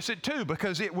 you would miss it too,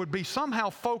 because it would be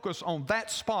somehow focused on that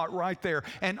spot right there,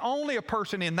 and only a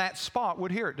person in that spot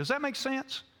would hear it. Does that make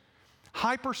sense?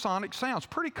 Hypersonic sounds,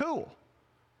 pretty cool.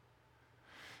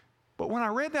 But when I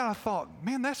read that, I thought,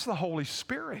 man, that's the Holy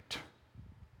Spirit.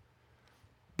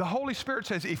 The Holy Spirit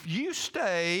says, if you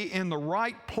stay in the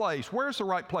right place, where's the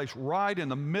right place? Right in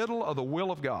the middle of the will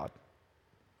of God.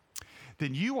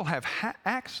 Then you will have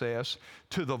access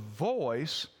to the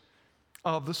voice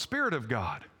of the Spirit of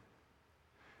God.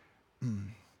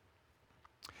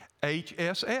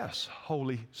 HSS,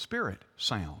 Holy Spirit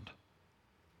sound.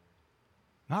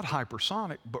 Not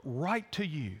hypersonic, but right to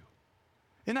you.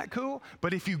 Isn't that cool?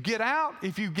 But if you get out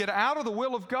of the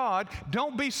will of God,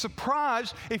 don't be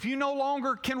surprised if you no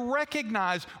longer can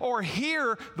recognize or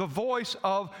hear the voice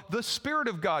of the Spirit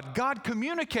of God. God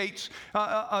communicates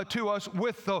to us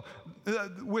with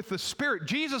the Spirit.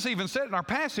 Jesus even said in our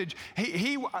passage,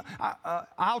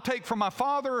 I'll take from my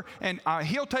Father, and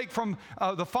He'll take from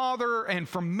the Father and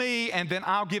from me, and then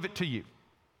I'll give it to you.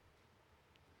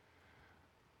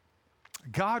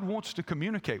 God wants to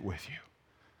communicate with you.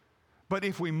 But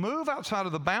if we move outside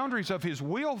of the boundaries of His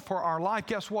will for our life,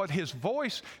 guess what? His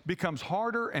voice becomes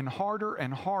harder and harder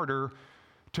and harder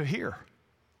to hear.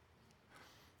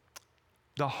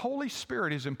 The Holy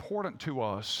Spirit is important to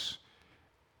us.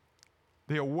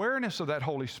 The awareness of that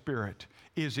Holy Spirit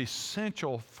is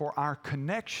essential for our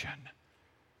connection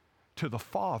to the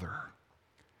Father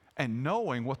and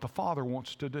knowing what the Father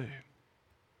wants to do.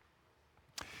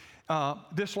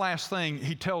 This last thing,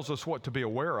 he tells us what to be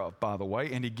aware of, by the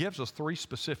way, and he gives us 3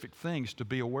 specific things to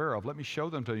be aware of. Let me show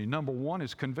them to you. Number 1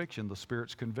 is conviction, the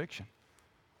Spirit's conviction.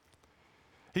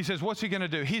 He says, what's he going to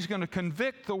do? He's going to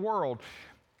convict the world.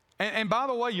 And by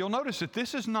the way, you'll notice that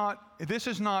this is not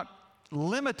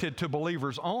limited to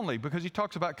believers only, because he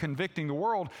talks about convicting the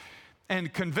world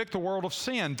and convict the world of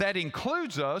sin. That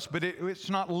includes us, but it's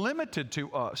not limited to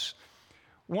us.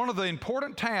 One of the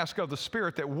important tasks of the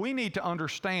Spirit that we need to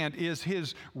understand is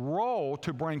His role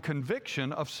to bring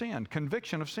conviction of sin.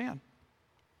 Conviction of sin.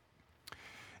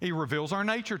 He reveals our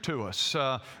nature to us.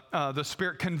 The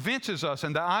Spirit convinces us,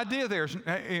 and the idea there is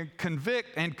convict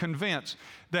and convince,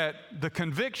 that the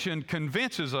conviction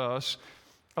convinces us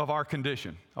of our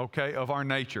condition, okay, of our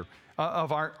nature,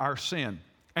 of our sin.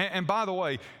 And by the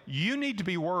way, you need to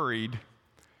be worried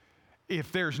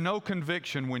if there's no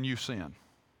conviction when you sin.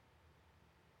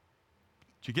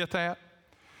 Did you get that?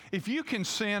 If you can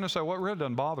sin and say, well, it really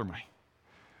doesn't bother me,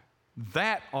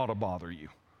 that ought to bother you.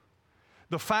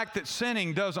 The fact that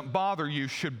sinning doesn't bother you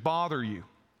should bother you.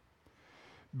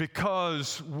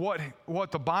 Because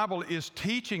what the Bible is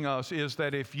teaching us is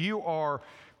that if you are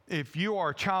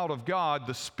a child of God,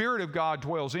 the Spirit of God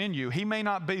dwells in you. He may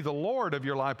not be the Lord of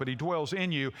your life, but He dwells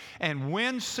in you. And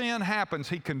when sin happens,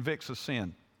 He convicts of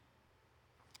sin.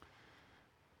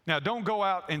 Now, don't go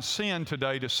out and sin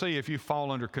today to see if you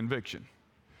fall under conviction.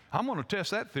 I'm going to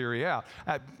test that theory out.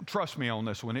 Trust me on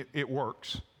this one, it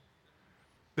works.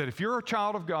 That if you're a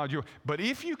child of God, but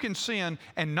if you can sin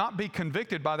and not be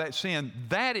convicted by that sin,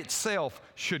 that itself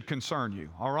should concern you,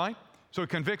 all right? So He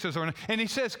convicts us, and He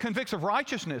says convicts of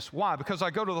righteousness. Why? Because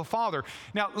I go to the Father.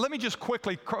 Now, let me just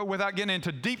quickly, without getting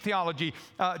into deep theology,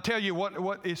 tell you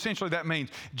what essentially that means.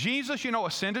 Jesus,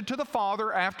 ascended to the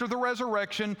Father after the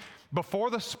resurrection, before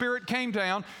the Spirit came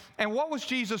down. And what was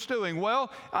Jesus doing? Well,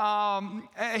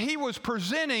 He was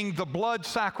presenting the blood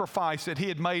sacrifice that He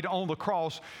had made on the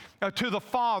cross to the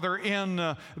Father in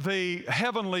the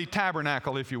heavenly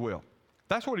tabernacle, if you will.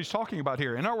 That's what He's talking about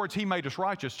here. In other words, He made us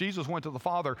righteous. Jesus went to the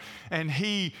Father, and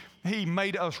He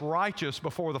made us righteous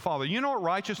before the Father. You know what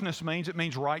righteousness means? It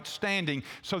means right standing,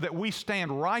 so that we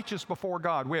stand righteous before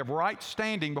God. We have right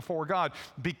standing before God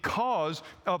because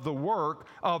of the work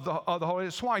of the Holy.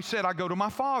 That's why He said, I go to my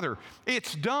Father.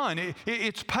 It's done.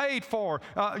 It's paid for.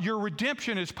 Your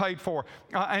redemption is paid for.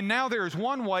 And now there is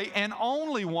one way, and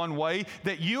only one way,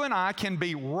 that you and I can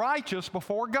be righteous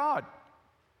before God.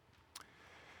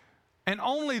 And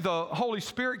only the Holy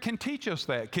Spirit can teach us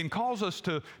that, can cause us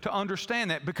to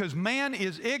understand that, because man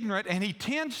is ignorant and he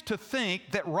tends to think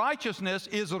that righteousness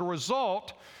is a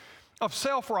result of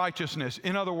self-righteousness.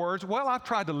 In other words, well, I've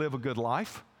tried to live a good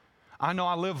life. I know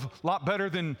I live a lot better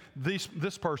than this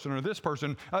person or this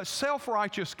person. A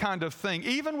self-righteous kind of thing,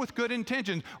 even with good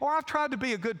intentions. Or I've tried to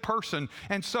be a good person,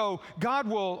 and so God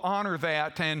will honor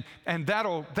that, and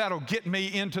that'll get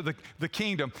me into the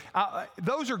kingdom.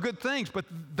 Those are good things, but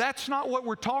that's not what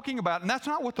we're talking about, and that's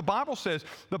not what the Bible says.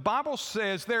 The Bible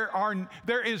says there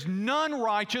is none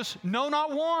righteous, no,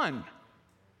 not one.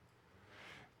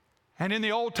 And in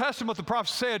the Old Testament, the prophet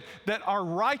said that our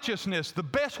righteousness, the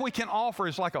best we can offer,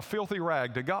 is like a filthy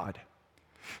rag to God.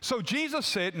 So Jesus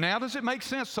said, now does it make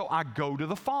sense? So I go to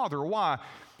the Father. Why?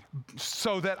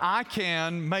 So that I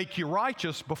can make you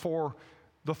righteous before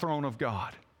the throne of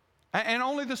God. And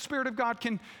only the Spirit of God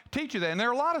can teach you that. And there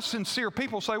are a lot of sincere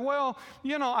people who say, well,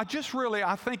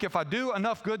 I think if I do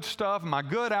enough good stuff, my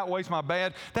good outweighs my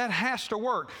bad, that has to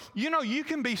work. You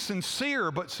can be sincere,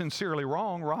 but sincerely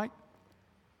wrong, right?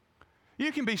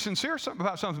 You can be sincere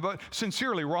about something, but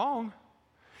sincerely wrong.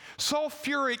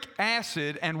 Sulfuric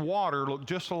acid and water look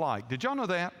just alike. Did y'all know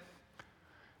that?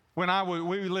 When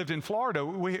we lived in Florida,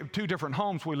 we had 2 different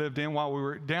homes we lived in while we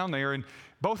were down there, and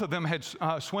both of them had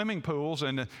swimming pools.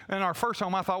 And in our first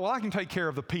home, I thought, well, I can take care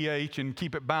of the pH and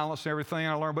keep it balanced and everything.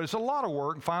 I learned, but it's a lot of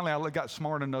work. And finally, I got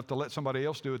smart enough to let somebody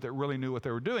else do it that really knew what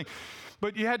they were doing.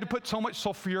 But you had to put so much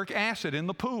sulfuric acid in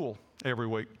the pool every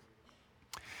week.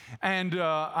 And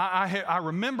I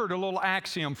remembered a little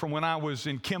axiom from when I was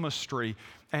in chemistry,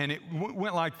 and it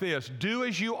went like this: do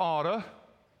as you oughta.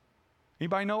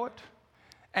 Anybody know it?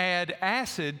 Add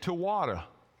acid to water.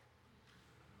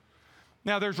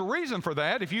 Now, there's a reason for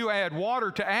that. If you add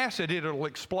water to acid, it'll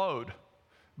explode,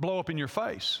 blow up in your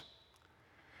face.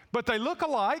 But they look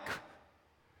alike.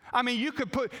 I mean,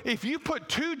 if you put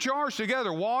 2 jars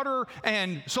together, water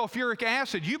and sulfuric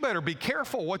acid, you better be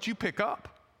careful what you pick up.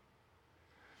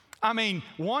 I mean,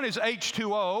 one is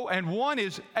H2O and one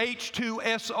is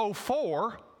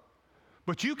H2SO4,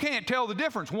 but you can't tell the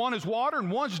difference. One is water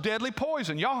and one's deadly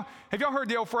poison. Have y'all heard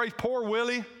the old phrase, poor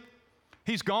Willie?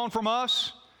 He's gone from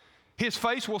us. His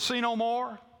face will see no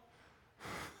more.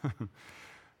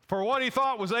 For what he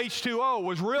thought was H2O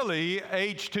was really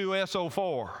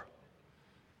H2SO4.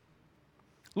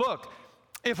 Look,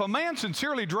 if a man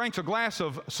sincerely drinks a glass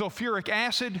of sulfuric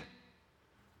acid,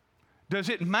 does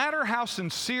it matter how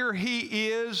sincere he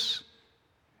is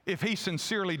if he's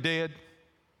sincerely dead?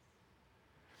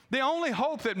 The only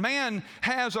hope that man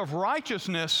has of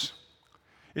righteousness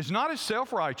is not his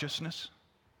self-righteousness.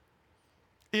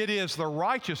 It is the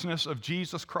righteousness of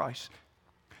Jesus Christ.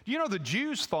 The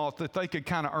Jews thought that they could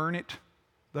kind of earn it.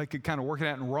 They could kind of work it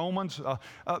out in Romans.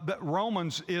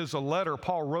 Romans is a letter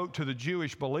Paul wrote to the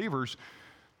Jewish believers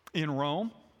in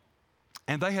Rome.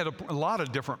 And they had a lot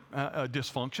of different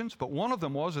dysfunctions, but one of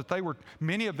them was that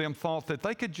many of them thought that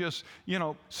they could just,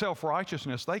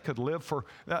 self-righteousness, they could live for,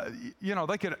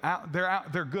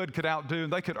 their good could outdo,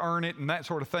 and they could earn it and that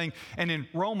sort of thing. And in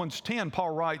Romans 10,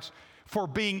 Paul writes, for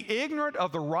being ignorant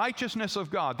of the righteousness of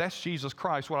God. That's Jesus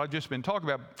Christ, what I've just been talking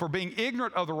about. For being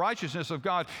ignorant of the righteousness of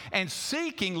God and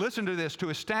seeking, listen to this, to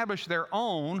establish their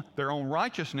own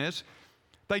righteousness,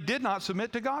 they did not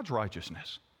submit to God's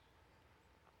righteousness.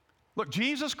 Look,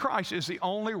 Jesus Christ is the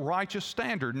only righteous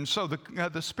standard, and so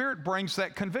the Spirit brings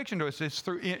that conviction to us. It's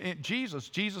through Jesus.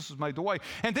 Jesus has made the way.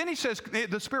 And then he says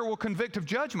the Spirit will convict of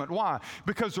judgment. Why?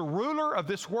 Because the ruler of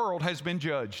this world has been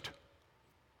judged.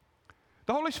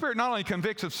 The Holy Spirit not only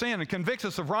convicts of sin and convicts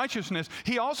us of righteousness,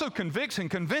 he also convicts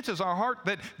and convinces our heart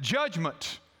that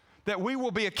judgment, that we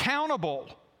will be accountable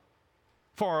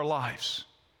for our lives.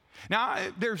 Now,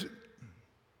 there's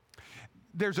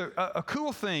a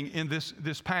cool thing in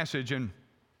this passage, and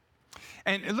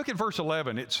look at verse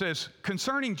 11. It says,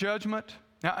 concerning judgment.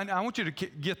 Now, and I want you to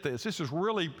get this. This is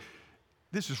really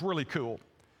cool.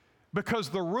 Because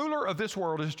the ruler of this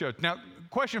world is judged. Now,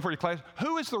 question for you, class.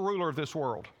 Who is the ruler of this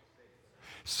world?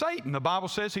 Satan. The Bible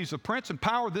says he's the prince and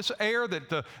power of this air,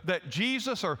 that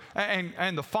Jesus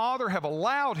and the Father have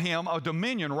allowed him a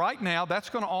dominion right now. That's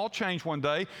going to all change one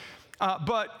day.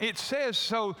 But it says,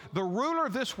 so the ruler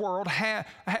of this world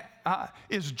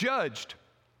is judged.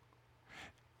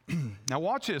 Now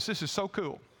watch this. This is so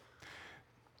cool.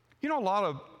 You know,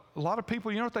 a lot of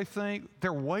people, you know what they think?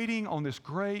 They're waiting on this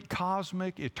great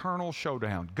cosmic eternal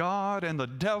showdown. God and the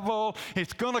devil,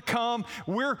 it's going to come.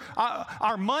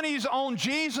 Our money's on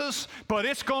Jesus, but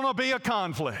it's going to be a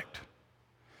conflict.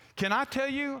 Can I tell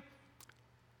you,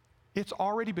 it's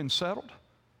already been settled?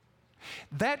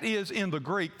 That is, in the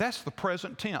Greek, that's the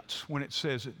present tense when it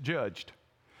says it judged.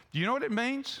 Do you know what it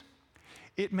means?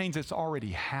 It means it's already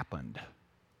happened.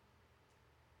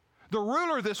 The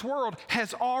ruler of this world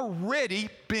has already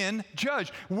been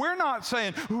judged. We're not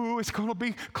saying, ooh, it's going to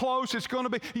be close. It's going to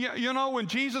be, you know, when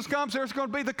Jesus comes, there's going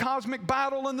to be the cosmic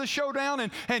battle and the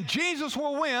showdown, and Jesus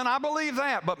will win. I believe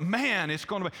that. But man, it's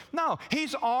going to be. No,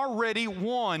 he's already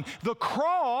won. The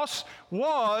cross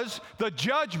was the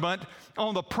judgment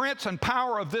on the prince and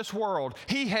power of this world.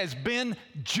 He has been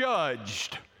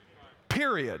judged.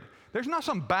 Period. There's not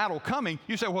some battle coming.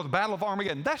 You say, well, the Battle of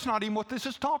Armageddon. That's not even what this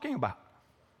is talking about.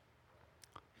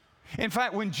 In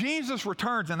fact, when Jesus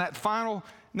returns in that final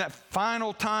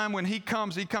time when he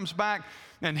comes back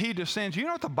and he descends, you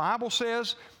know what the Bible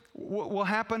says will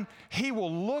happen? He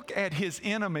will look at his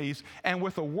enemies, and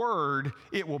with a word,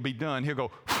 it will be done. He'll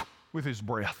go with his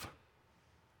breath.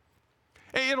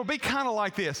 It'll be kind of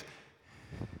like this.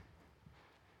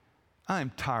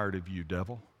 I'm tired of you,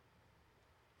 devil.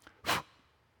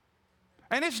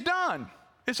 And it's done.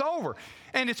 It's over.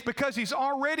 And it's because he's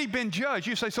already been judged.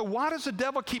 You say, so why does the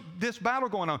devil keep this battle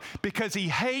going on? Because he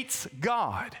hates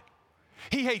God.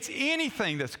 He hates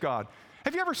anything that's God.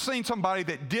 Have you ever seen somebody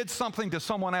that did something to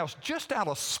someone else just out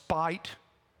of spite?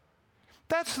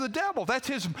 That's the devil. That's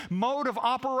his mode of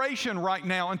operation right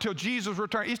now until Jesus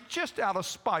returns. It's just out of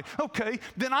spite. Okay,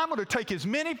 then I'm going to take as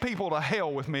many people to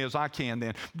hell with me as I can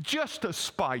then, just to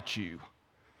spite you.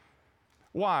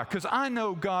 Why? Because I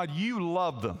know, God, you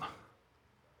love them.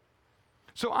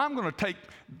 So I'm going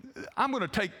to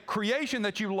take creation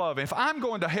that you love. If I'm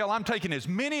going to hell, I'm taking as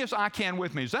many as I can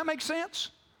with me. Does that make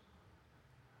sense?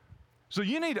 So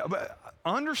you need to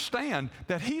understand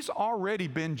that he's already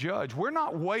been judged. We're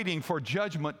not waiting for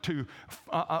judgment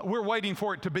we're waiting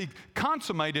for it to be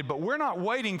consummated, but we're not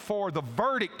waiting for the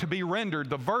verdict to be rendered.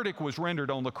 The verdict was rendered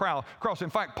on the cross. In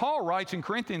fact, Paul writes in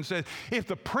Corinthians, says, if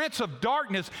the prince of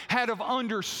darkness had have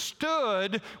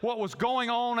understood what was going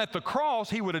on at the cross,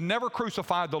 he would have never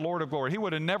crucified the Lord of glory. He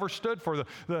would have never stood for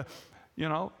the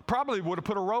probably would have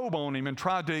put a robe on him and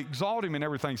tried to exalt him and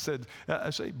everything.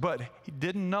 But he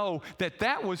didn't know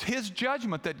that was his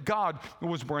judgment that God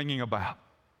was bringing about.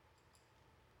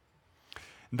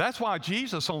 And that's why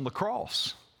Jesus on the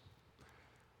cross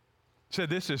said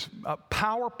this is a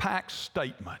power-packed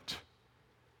statement.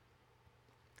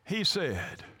 He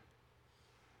said,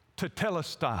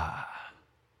 Tetelestai,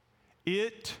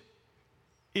 it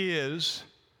is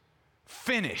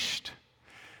finished.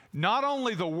 Not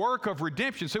only the work of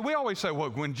redemption. See, we always say, well,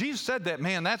 when Jesus said that,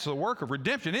 man, that's the work of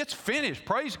redemption. It's finished.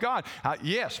 Praise God.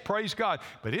 Yes, praise God.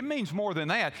 But it means more than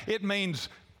that. It means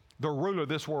the ruler of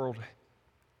this world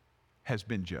has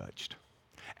been judged.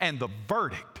 And the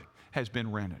verdict has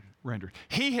been rendered.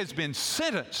 He has been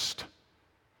sentenced.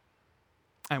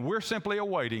 And we're simply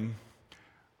awaiting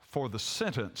for the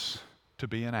sentence to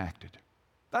be enacted.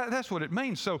 That's what it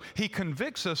means. So he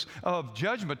convicts us of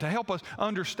judgment to help us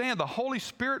understand. The Holy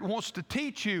Spirit wants to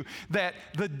teach you that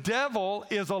the devil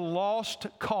is a lost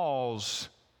cause.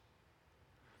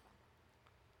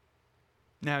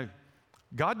 Now,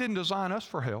 God didn't design us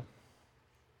for hell.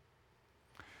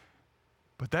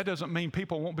 But that doesn't mean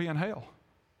people won't be in hell.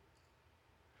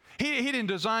 He didn't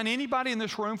design anybody in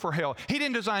this room for hell. He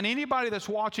didn't design anybody that's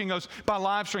watching us by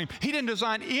live stream. He didn't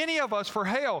design any of us for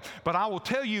hell. But I will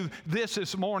tell you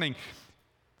this morning.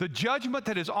 The judgment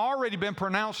that has already been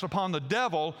pronounced upon the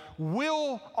devil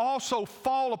will also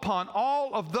fall upon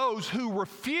all of those who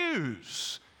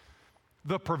refuse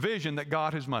the provision that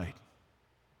God has made.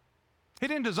 He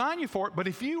didn't design you for it, but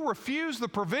if you refuse the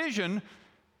provision,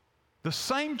 the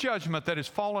same judgment that has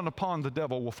fallen upon the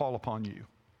devil will fall upon you.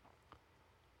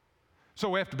 So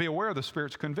we have to be aware of the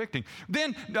Spirit's convicting.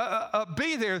 Then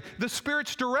be there, the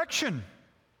Spirit's direction.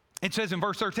 It says in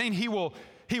verse 13, He will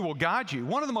guide you.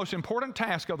 One of the most important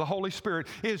tasks of the Holy Spirit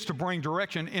is to bring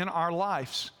direction in our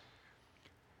lives.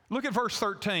 Look at verse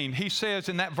 13. He says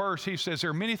in that verse, he says, there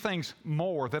are many things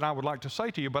more that I would like to say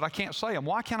to you, but I can't say them.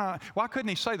 Why couldn't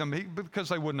he say them? Because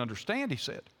they wouldn't understand, he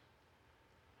said.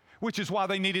 Which is why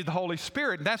they needed the Holy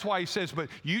Spirit. And that's why he says, but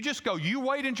you just go, you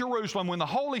wait in Jerusalem. When the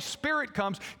Holy Spirit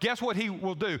comes, guess what he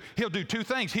will do? He'll do two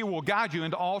things. He will guide you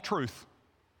into all truth.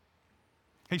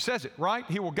 He says it, right?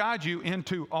 He will guide you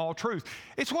into all truth.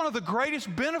 It's one of the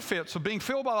greatest benefits of being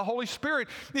filled by the Holy Spirit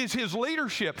is His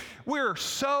leadership. We're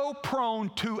so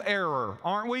prone to error,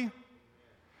 aren't we?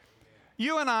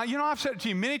 You and I, I've said it to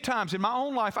you many times in my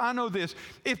own life, I know this.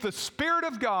 If the Spirit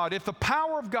of God, if the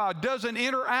power of God doesn't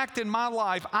interact in my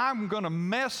life, I'm going to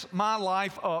mess my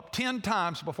life up 10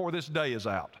 times before this day is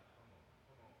out.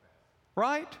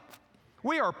 Right?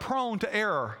 We are prone to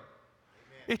error.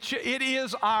 It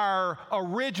is our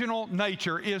original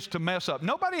nature is to mess up.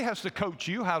 Nobody has to coach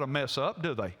you how to mess up,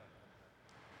 do they?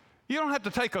 You don't have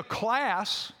to take a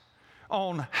class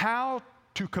on how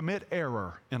to commit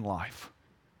error in life.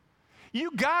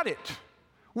 You got it.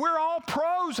 We're all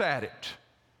pros at it.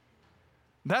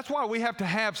 That's why we have to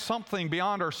have something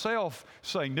beyond ourselves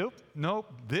saying, nope,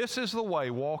 this is the way,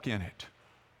 walk in it.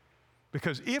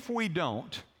 Because if we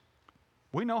don't,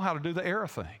 we know how to do the error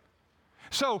thing.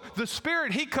 So the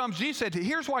Spirit, He comes, Jesus said,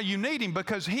 here's why you need Him,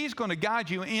 because He's going to guide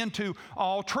you into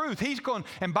all truth.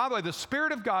 And by the way, the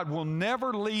Spirit of God will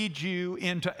never lead you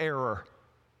into error.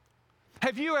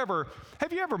 Have you ever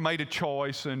made a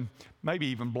choice and maybe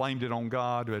even blamed it on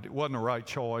God, but it wasn't the right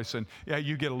choice, and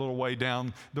you get a little way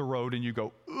down the road and you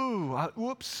go,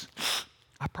 whoops,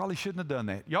 I probably shouldn't have done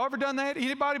that. Y'all ever done that?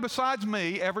 Anybody besides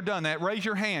me ever done that? Raise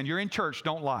your hand. You're in church.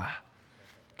 Don't lie.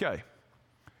 Okay.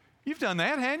 You've done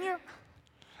that, haven't you?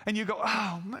 And you go,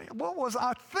 oh, man, what was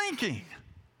I thinking?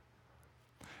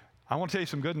 I want to tell you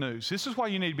some good news. This is why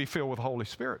you need to be filled with the Holy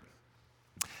Spirit.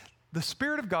 The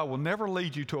Spirit of God will never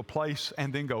lead you to a place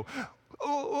and then go,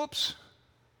 oops.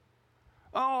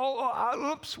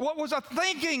 Oops, what was I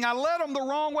thinking? I led them the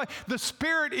wrong way. The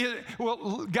Spirit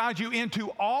will guide you into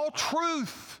all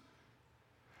truth.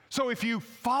 So if you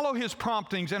follow His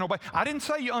promptings and obey, I didn't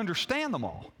say you understand them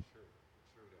all.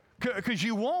 Because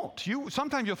you won't.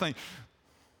 Sometimes you'll think,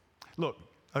 look,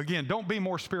 again, don't be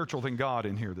more spiritual than God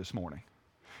in here this morning.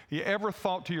 You ever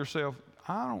thought to yourself,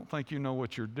 I don't think you know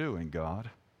what you're doing, God.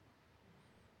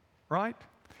 Right?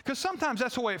 Because sometimes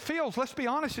that's the way it feels. Let's be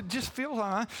honest, it just feels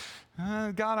like,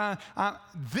 God,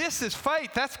 this is faith.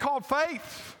 That's called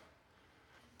faith.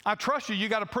 I trust you. You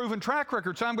got a proven track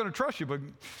record, so I'm going to trust you. But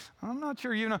I'm not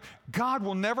sure you know. God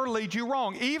will never lead you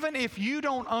wrong. Even if you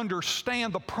don't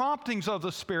understand the promptings of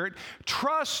the Spirit,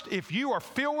 trust, if you are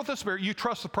filled with the Spirit, you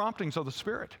trust the promptings of the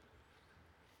Spirit.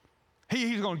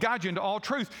 He's going to guide you into all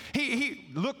truth.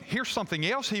 Look, here's something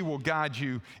else He will guide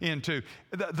you into,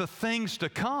 the things to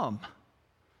come.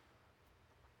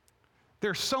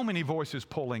 There's so many voices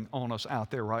pulling on us out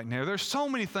there right now. There's so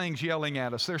many things yelling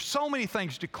at us. There's so many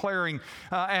things declaring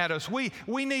at us. We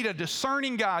need a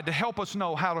discerning God to help us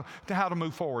know how to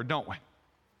move forward, don't we?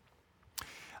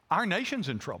 Our nation's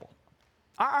in trouble.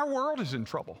 Our world is in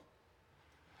trouble.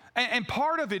 And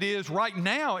part of it is right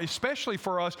now, especially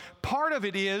for us, part of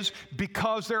it is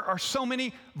because there are so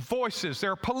many voices.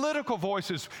 There are political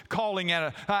voices calling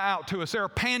out to us. There are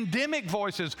pandemic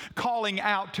voices calling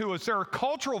out to us. There are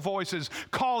cultural voices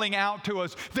calling out to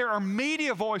us. There are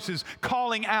media voices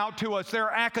calling out to us. There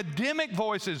are academic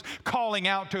voices calling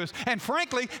out to us. And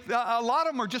frankly, a lot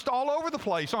of them are just all over the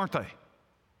place, aren't they?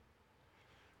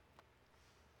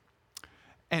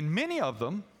 And many of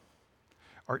them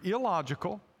are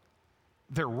illogical.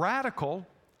 They're radical,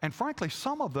 and frankly,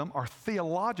 some of them are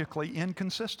theologically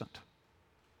inconsistent.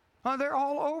 They're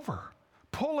all over,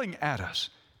 pulling at us.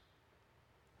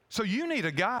 So you need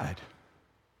a guide.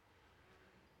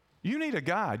 You need a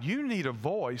guide. You need a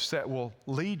voice that will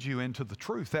lead you into the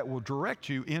truth, that will direct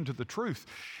you into the truth.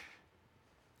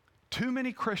 Too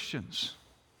many Christians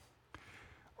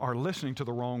are listening to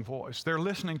the wrong voice. They're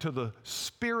listening to the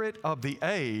spirit of the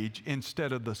age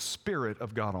instead of the Spirit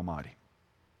of God Almighty.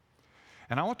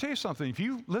 And I want to tell you something. If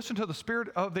you listen to the spirit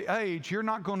of the age, you're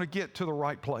not going to get to the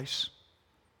right place.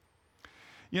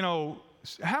 You know,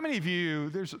 how many of you,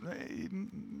 there's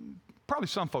probably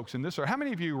some folks in this, or how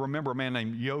many of you remember a man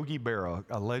named Yogi Berra,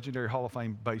 a legendary Hall of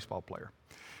Fame baseball player?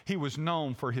 He was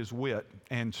known for his wit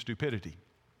and stupidity.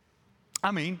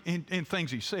 I mean, in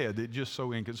things he said, it just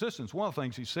so inconsistent. One of the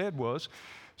things he said was,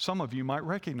 some of you might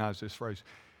recognize this phrase,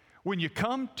 when you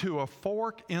come to a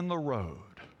fork in the road,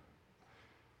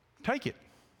 take it.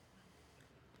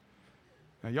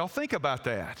 Now, y'all think about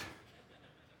that.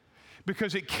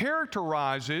 Because it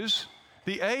characterizes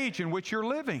the age in which you're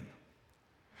living.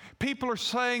 People are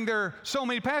saying there are so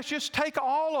many paths, just take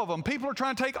all of them. People are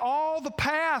trying to take all the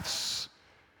paths,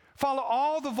 follow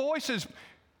all the voices.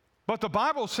 But the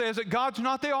Bible says that God's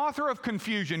not the author of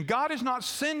confusion. God is not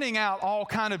sending out all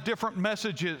kind of different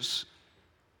messages.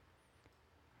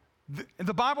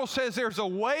 The Bible says there's a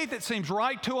way that seems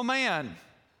right to a man,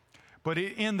 but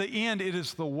in the end, it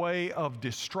is the way of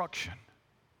destruction.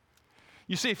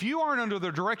 You see, if you aren't under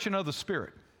the direction of the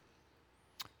Spirit,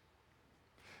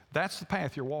 that's the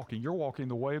path you're walking. You're walking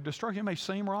the way of destruction. It may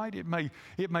seem right. It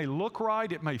may look right.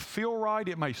 It may feel right.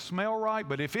 It may smell right.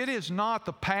 But if it is not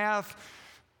the path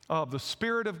of the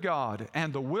Spirit of God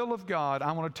and the will of God,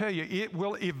 I want to tell you, it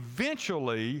will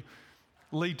eventually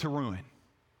lead to ruin.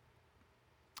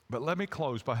 But let me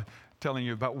close by telling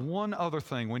you about one other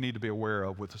thing we need to be aware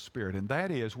of with the Spirit, and that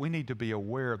is we need to be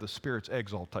aware of the Spirit's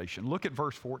exaltation. Look at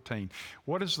verse 14.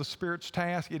 What is the Spirit's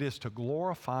task? It is to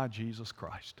glorify Jesus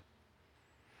Christ.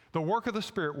 The work of the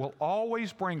Spirit will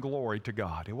always bring glory to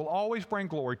God. It will always bring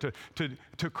glory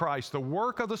to Christ. The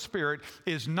work of the Spirit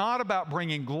is not about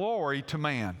bringing glory to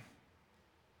man.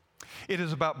 It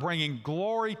is about bringing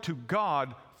glory to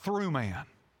God through man.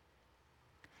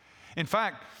 In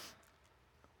fact,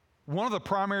 one of the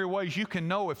primary ways you can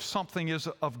know if something is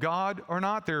of God or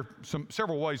not, there are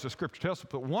several ways the Scripture tells us,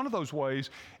 but one of those ways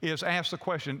is ask the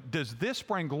question, does this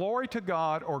bring glory to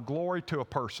God or glory to a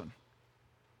person?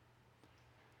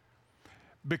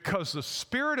 Because the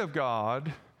Spirit of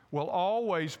God will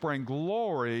always bring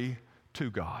glory to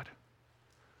God,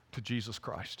 to Jesus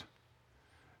Christ.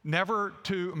 Never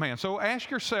to man. So ask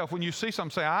yourself when you see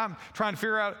something, say, I'm trying to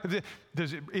figure out,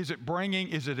 is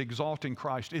it exalting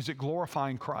Christ? Is it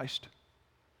glorifying Christ?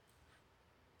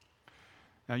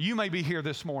 Now, you may be here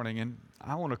this morning, and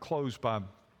I want to close by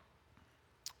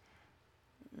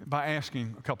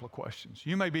asking a couple of questions.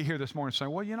 You may be here this morning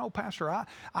saying, well, you know, Pastor, I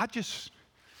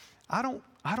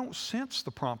don't sense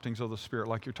the promptings of the Spirit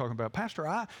like you're talking about. Pastor,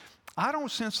 I don't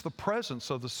sense the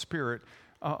presence of the Spirit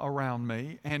around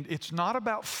me, and it's not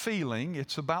about feeling,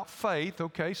 it's about faith.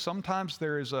 Okay, sometimes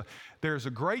there is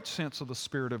a great sense of the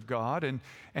Spirit of God,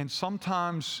 and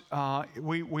sometimes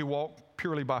we walk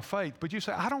purely by faith. But you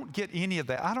say, I don't get any of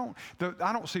that. I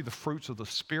don't see the fruits of the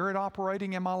Spirit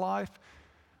operating in my life.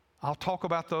 I'll talk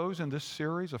about those in this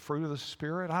series, the fruit of the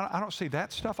Spirit. I don't see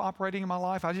that stuff operating in my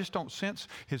life. I just don't sense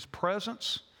His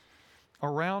presence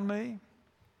around me.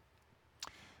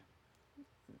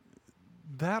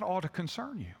 That ought to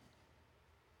concern you.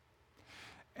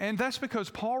 And that's because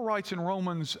Paul writes in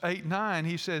Romans 8:9,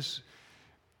 he says,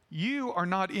 you are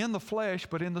not in the flesh,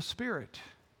 but in the Spirit,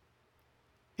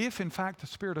 if in fact the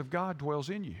Spirit of God dwells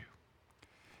in you.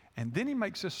 And then he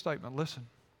makes this statement, listen,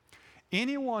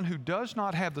 anyone who does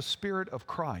not have the Spirit of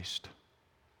Christ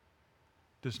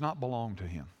does not belong to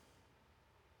Him.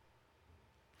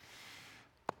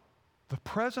 The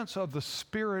presence of the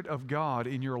Spirit of God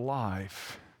in your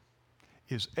life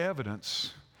is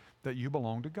evidence that you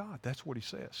belong to God. That's what he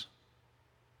says.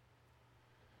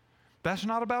 That's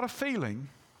not about a feeling.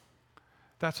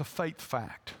 That's a faith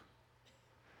fact.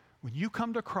 When you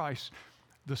come to Christ,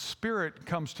 the Spirit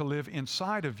comes to live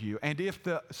inside of you. And if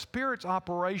the Spirit's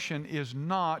operation is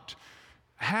not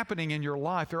happening in your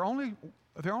life, there are only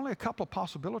a couple of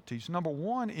possibilities. Number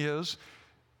one is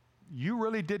you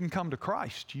really didn't come to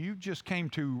Christ. You just came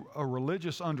to a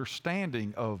religious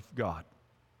understanding of God.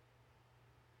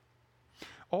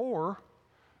 Or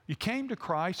you came to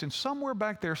Christ and somewhere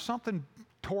back there something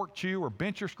torqued you or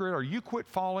bent your spirit, or you quit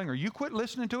following, or you quit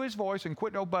listening to His voice and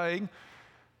quit obeying,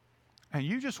 and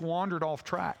you just wandered off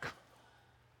track.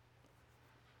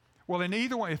 Well, in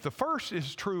either way, if the first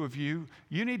is true of you,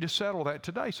 you need to settle that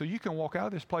today so you can walk out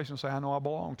of this place and say, I know I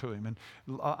belong to Him, and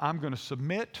I'm going to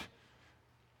submit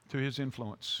to His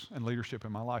influence and leadership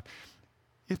in my life.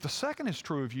 If the second is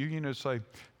true of you, you need to say,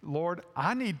 Lord,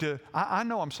 I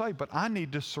know I'm saved, but I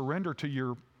need to surrender to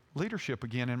your leadership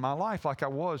again in my life like I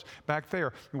was back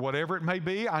there. Whatever it may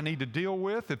be I need to deal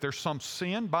with, if there's some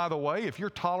sin, by the way, if you're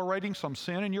tolerating some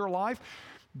sin in your life,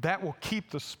 that will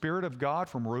keep the Spirit of God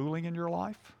from ruling in your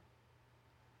life.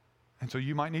 And so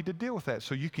you might need to deal with that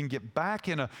so you can get back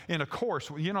in a course.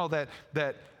 You know, that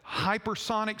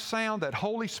hypersonic sound, that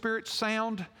Holy Spirit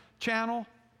sound channel,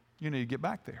 you need to get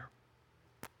back there.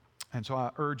 And so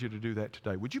I urge you to do that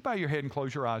today. Would you bow your head and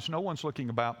close your eyes? No one's looking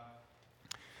about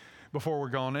before we're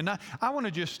gone. And I want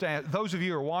to just ask, those of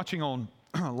you who are watching on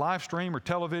live stream or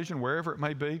television, wherever it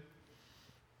may be,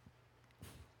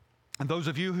 and those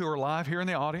of you who are live here in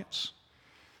the audience,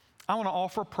 I want to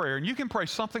offer a prayer. And you can pray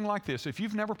something like this. If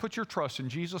you've never put your trust in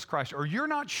Jesus Christ, or you're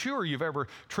not sure you've ever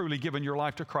truly given your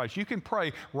life to Christ, you can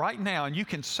pray right now, and you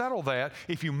can settle that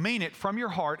if you mean it from your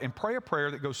heart and pray a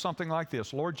prayer that goes something like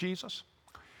this. Lord Jesus,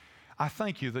 I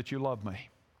thank you that you love me.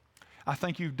 I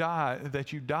thank you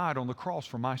that you died on the cross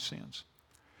for my sins.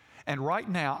 And right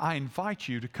now, I invite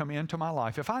you to come into my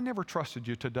life. If I never trusted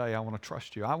you today, I want to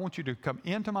trust you. I want you to come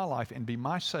into my life and be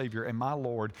my Savior and my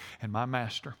Lord and my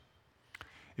Master.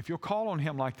 If you'll call on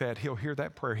Him like that, He'll hear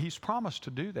that prayer. He's promised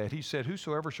to do that. He said,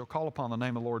 whosoever shall call upon the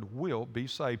name of the Lord will be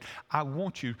saved. I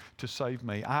want you to save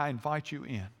me. I invite you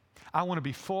in. I want to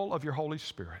be full of your Holy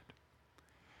Spirit.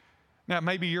 Now,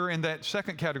 maybe you're in that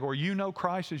second category. You know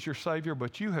Christ is your Savior,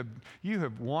 but you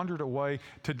have wandered away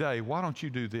today. Why don't you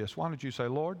do this? Why don't you say,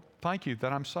 Lord, thank you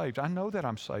that I'm saved. I know that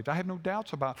I'm saved. I have no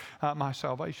doubts about my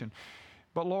salvation.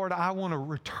 But Lord, I want to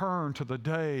return to the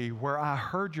day where I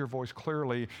heard your voice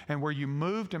clearly and where you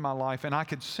moved in my life and I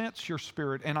could sense your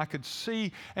Spirit and I could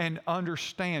see and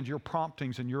understand your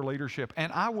promptings and your leadership.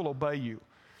 And I will obey you.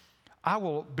 I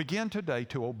will begin today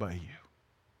to obey you.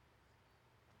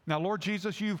 Now, Lord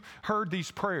Jesus, you've heard these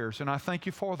prayers, and I thank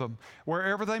you for them,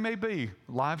 wherever they may be,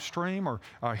 live stream or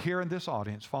here in this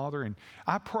audience, Father. And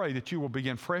I pray that you will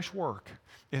begin fresh work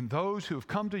in those who have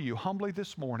come to you humbly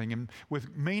this morning and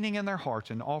with meaning in their hearts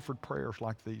and offered prayers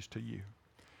like these to you.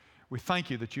 We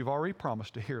thank you that you've already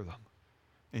promised to hear them.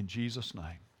 In Jesus'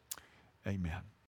 name, amen.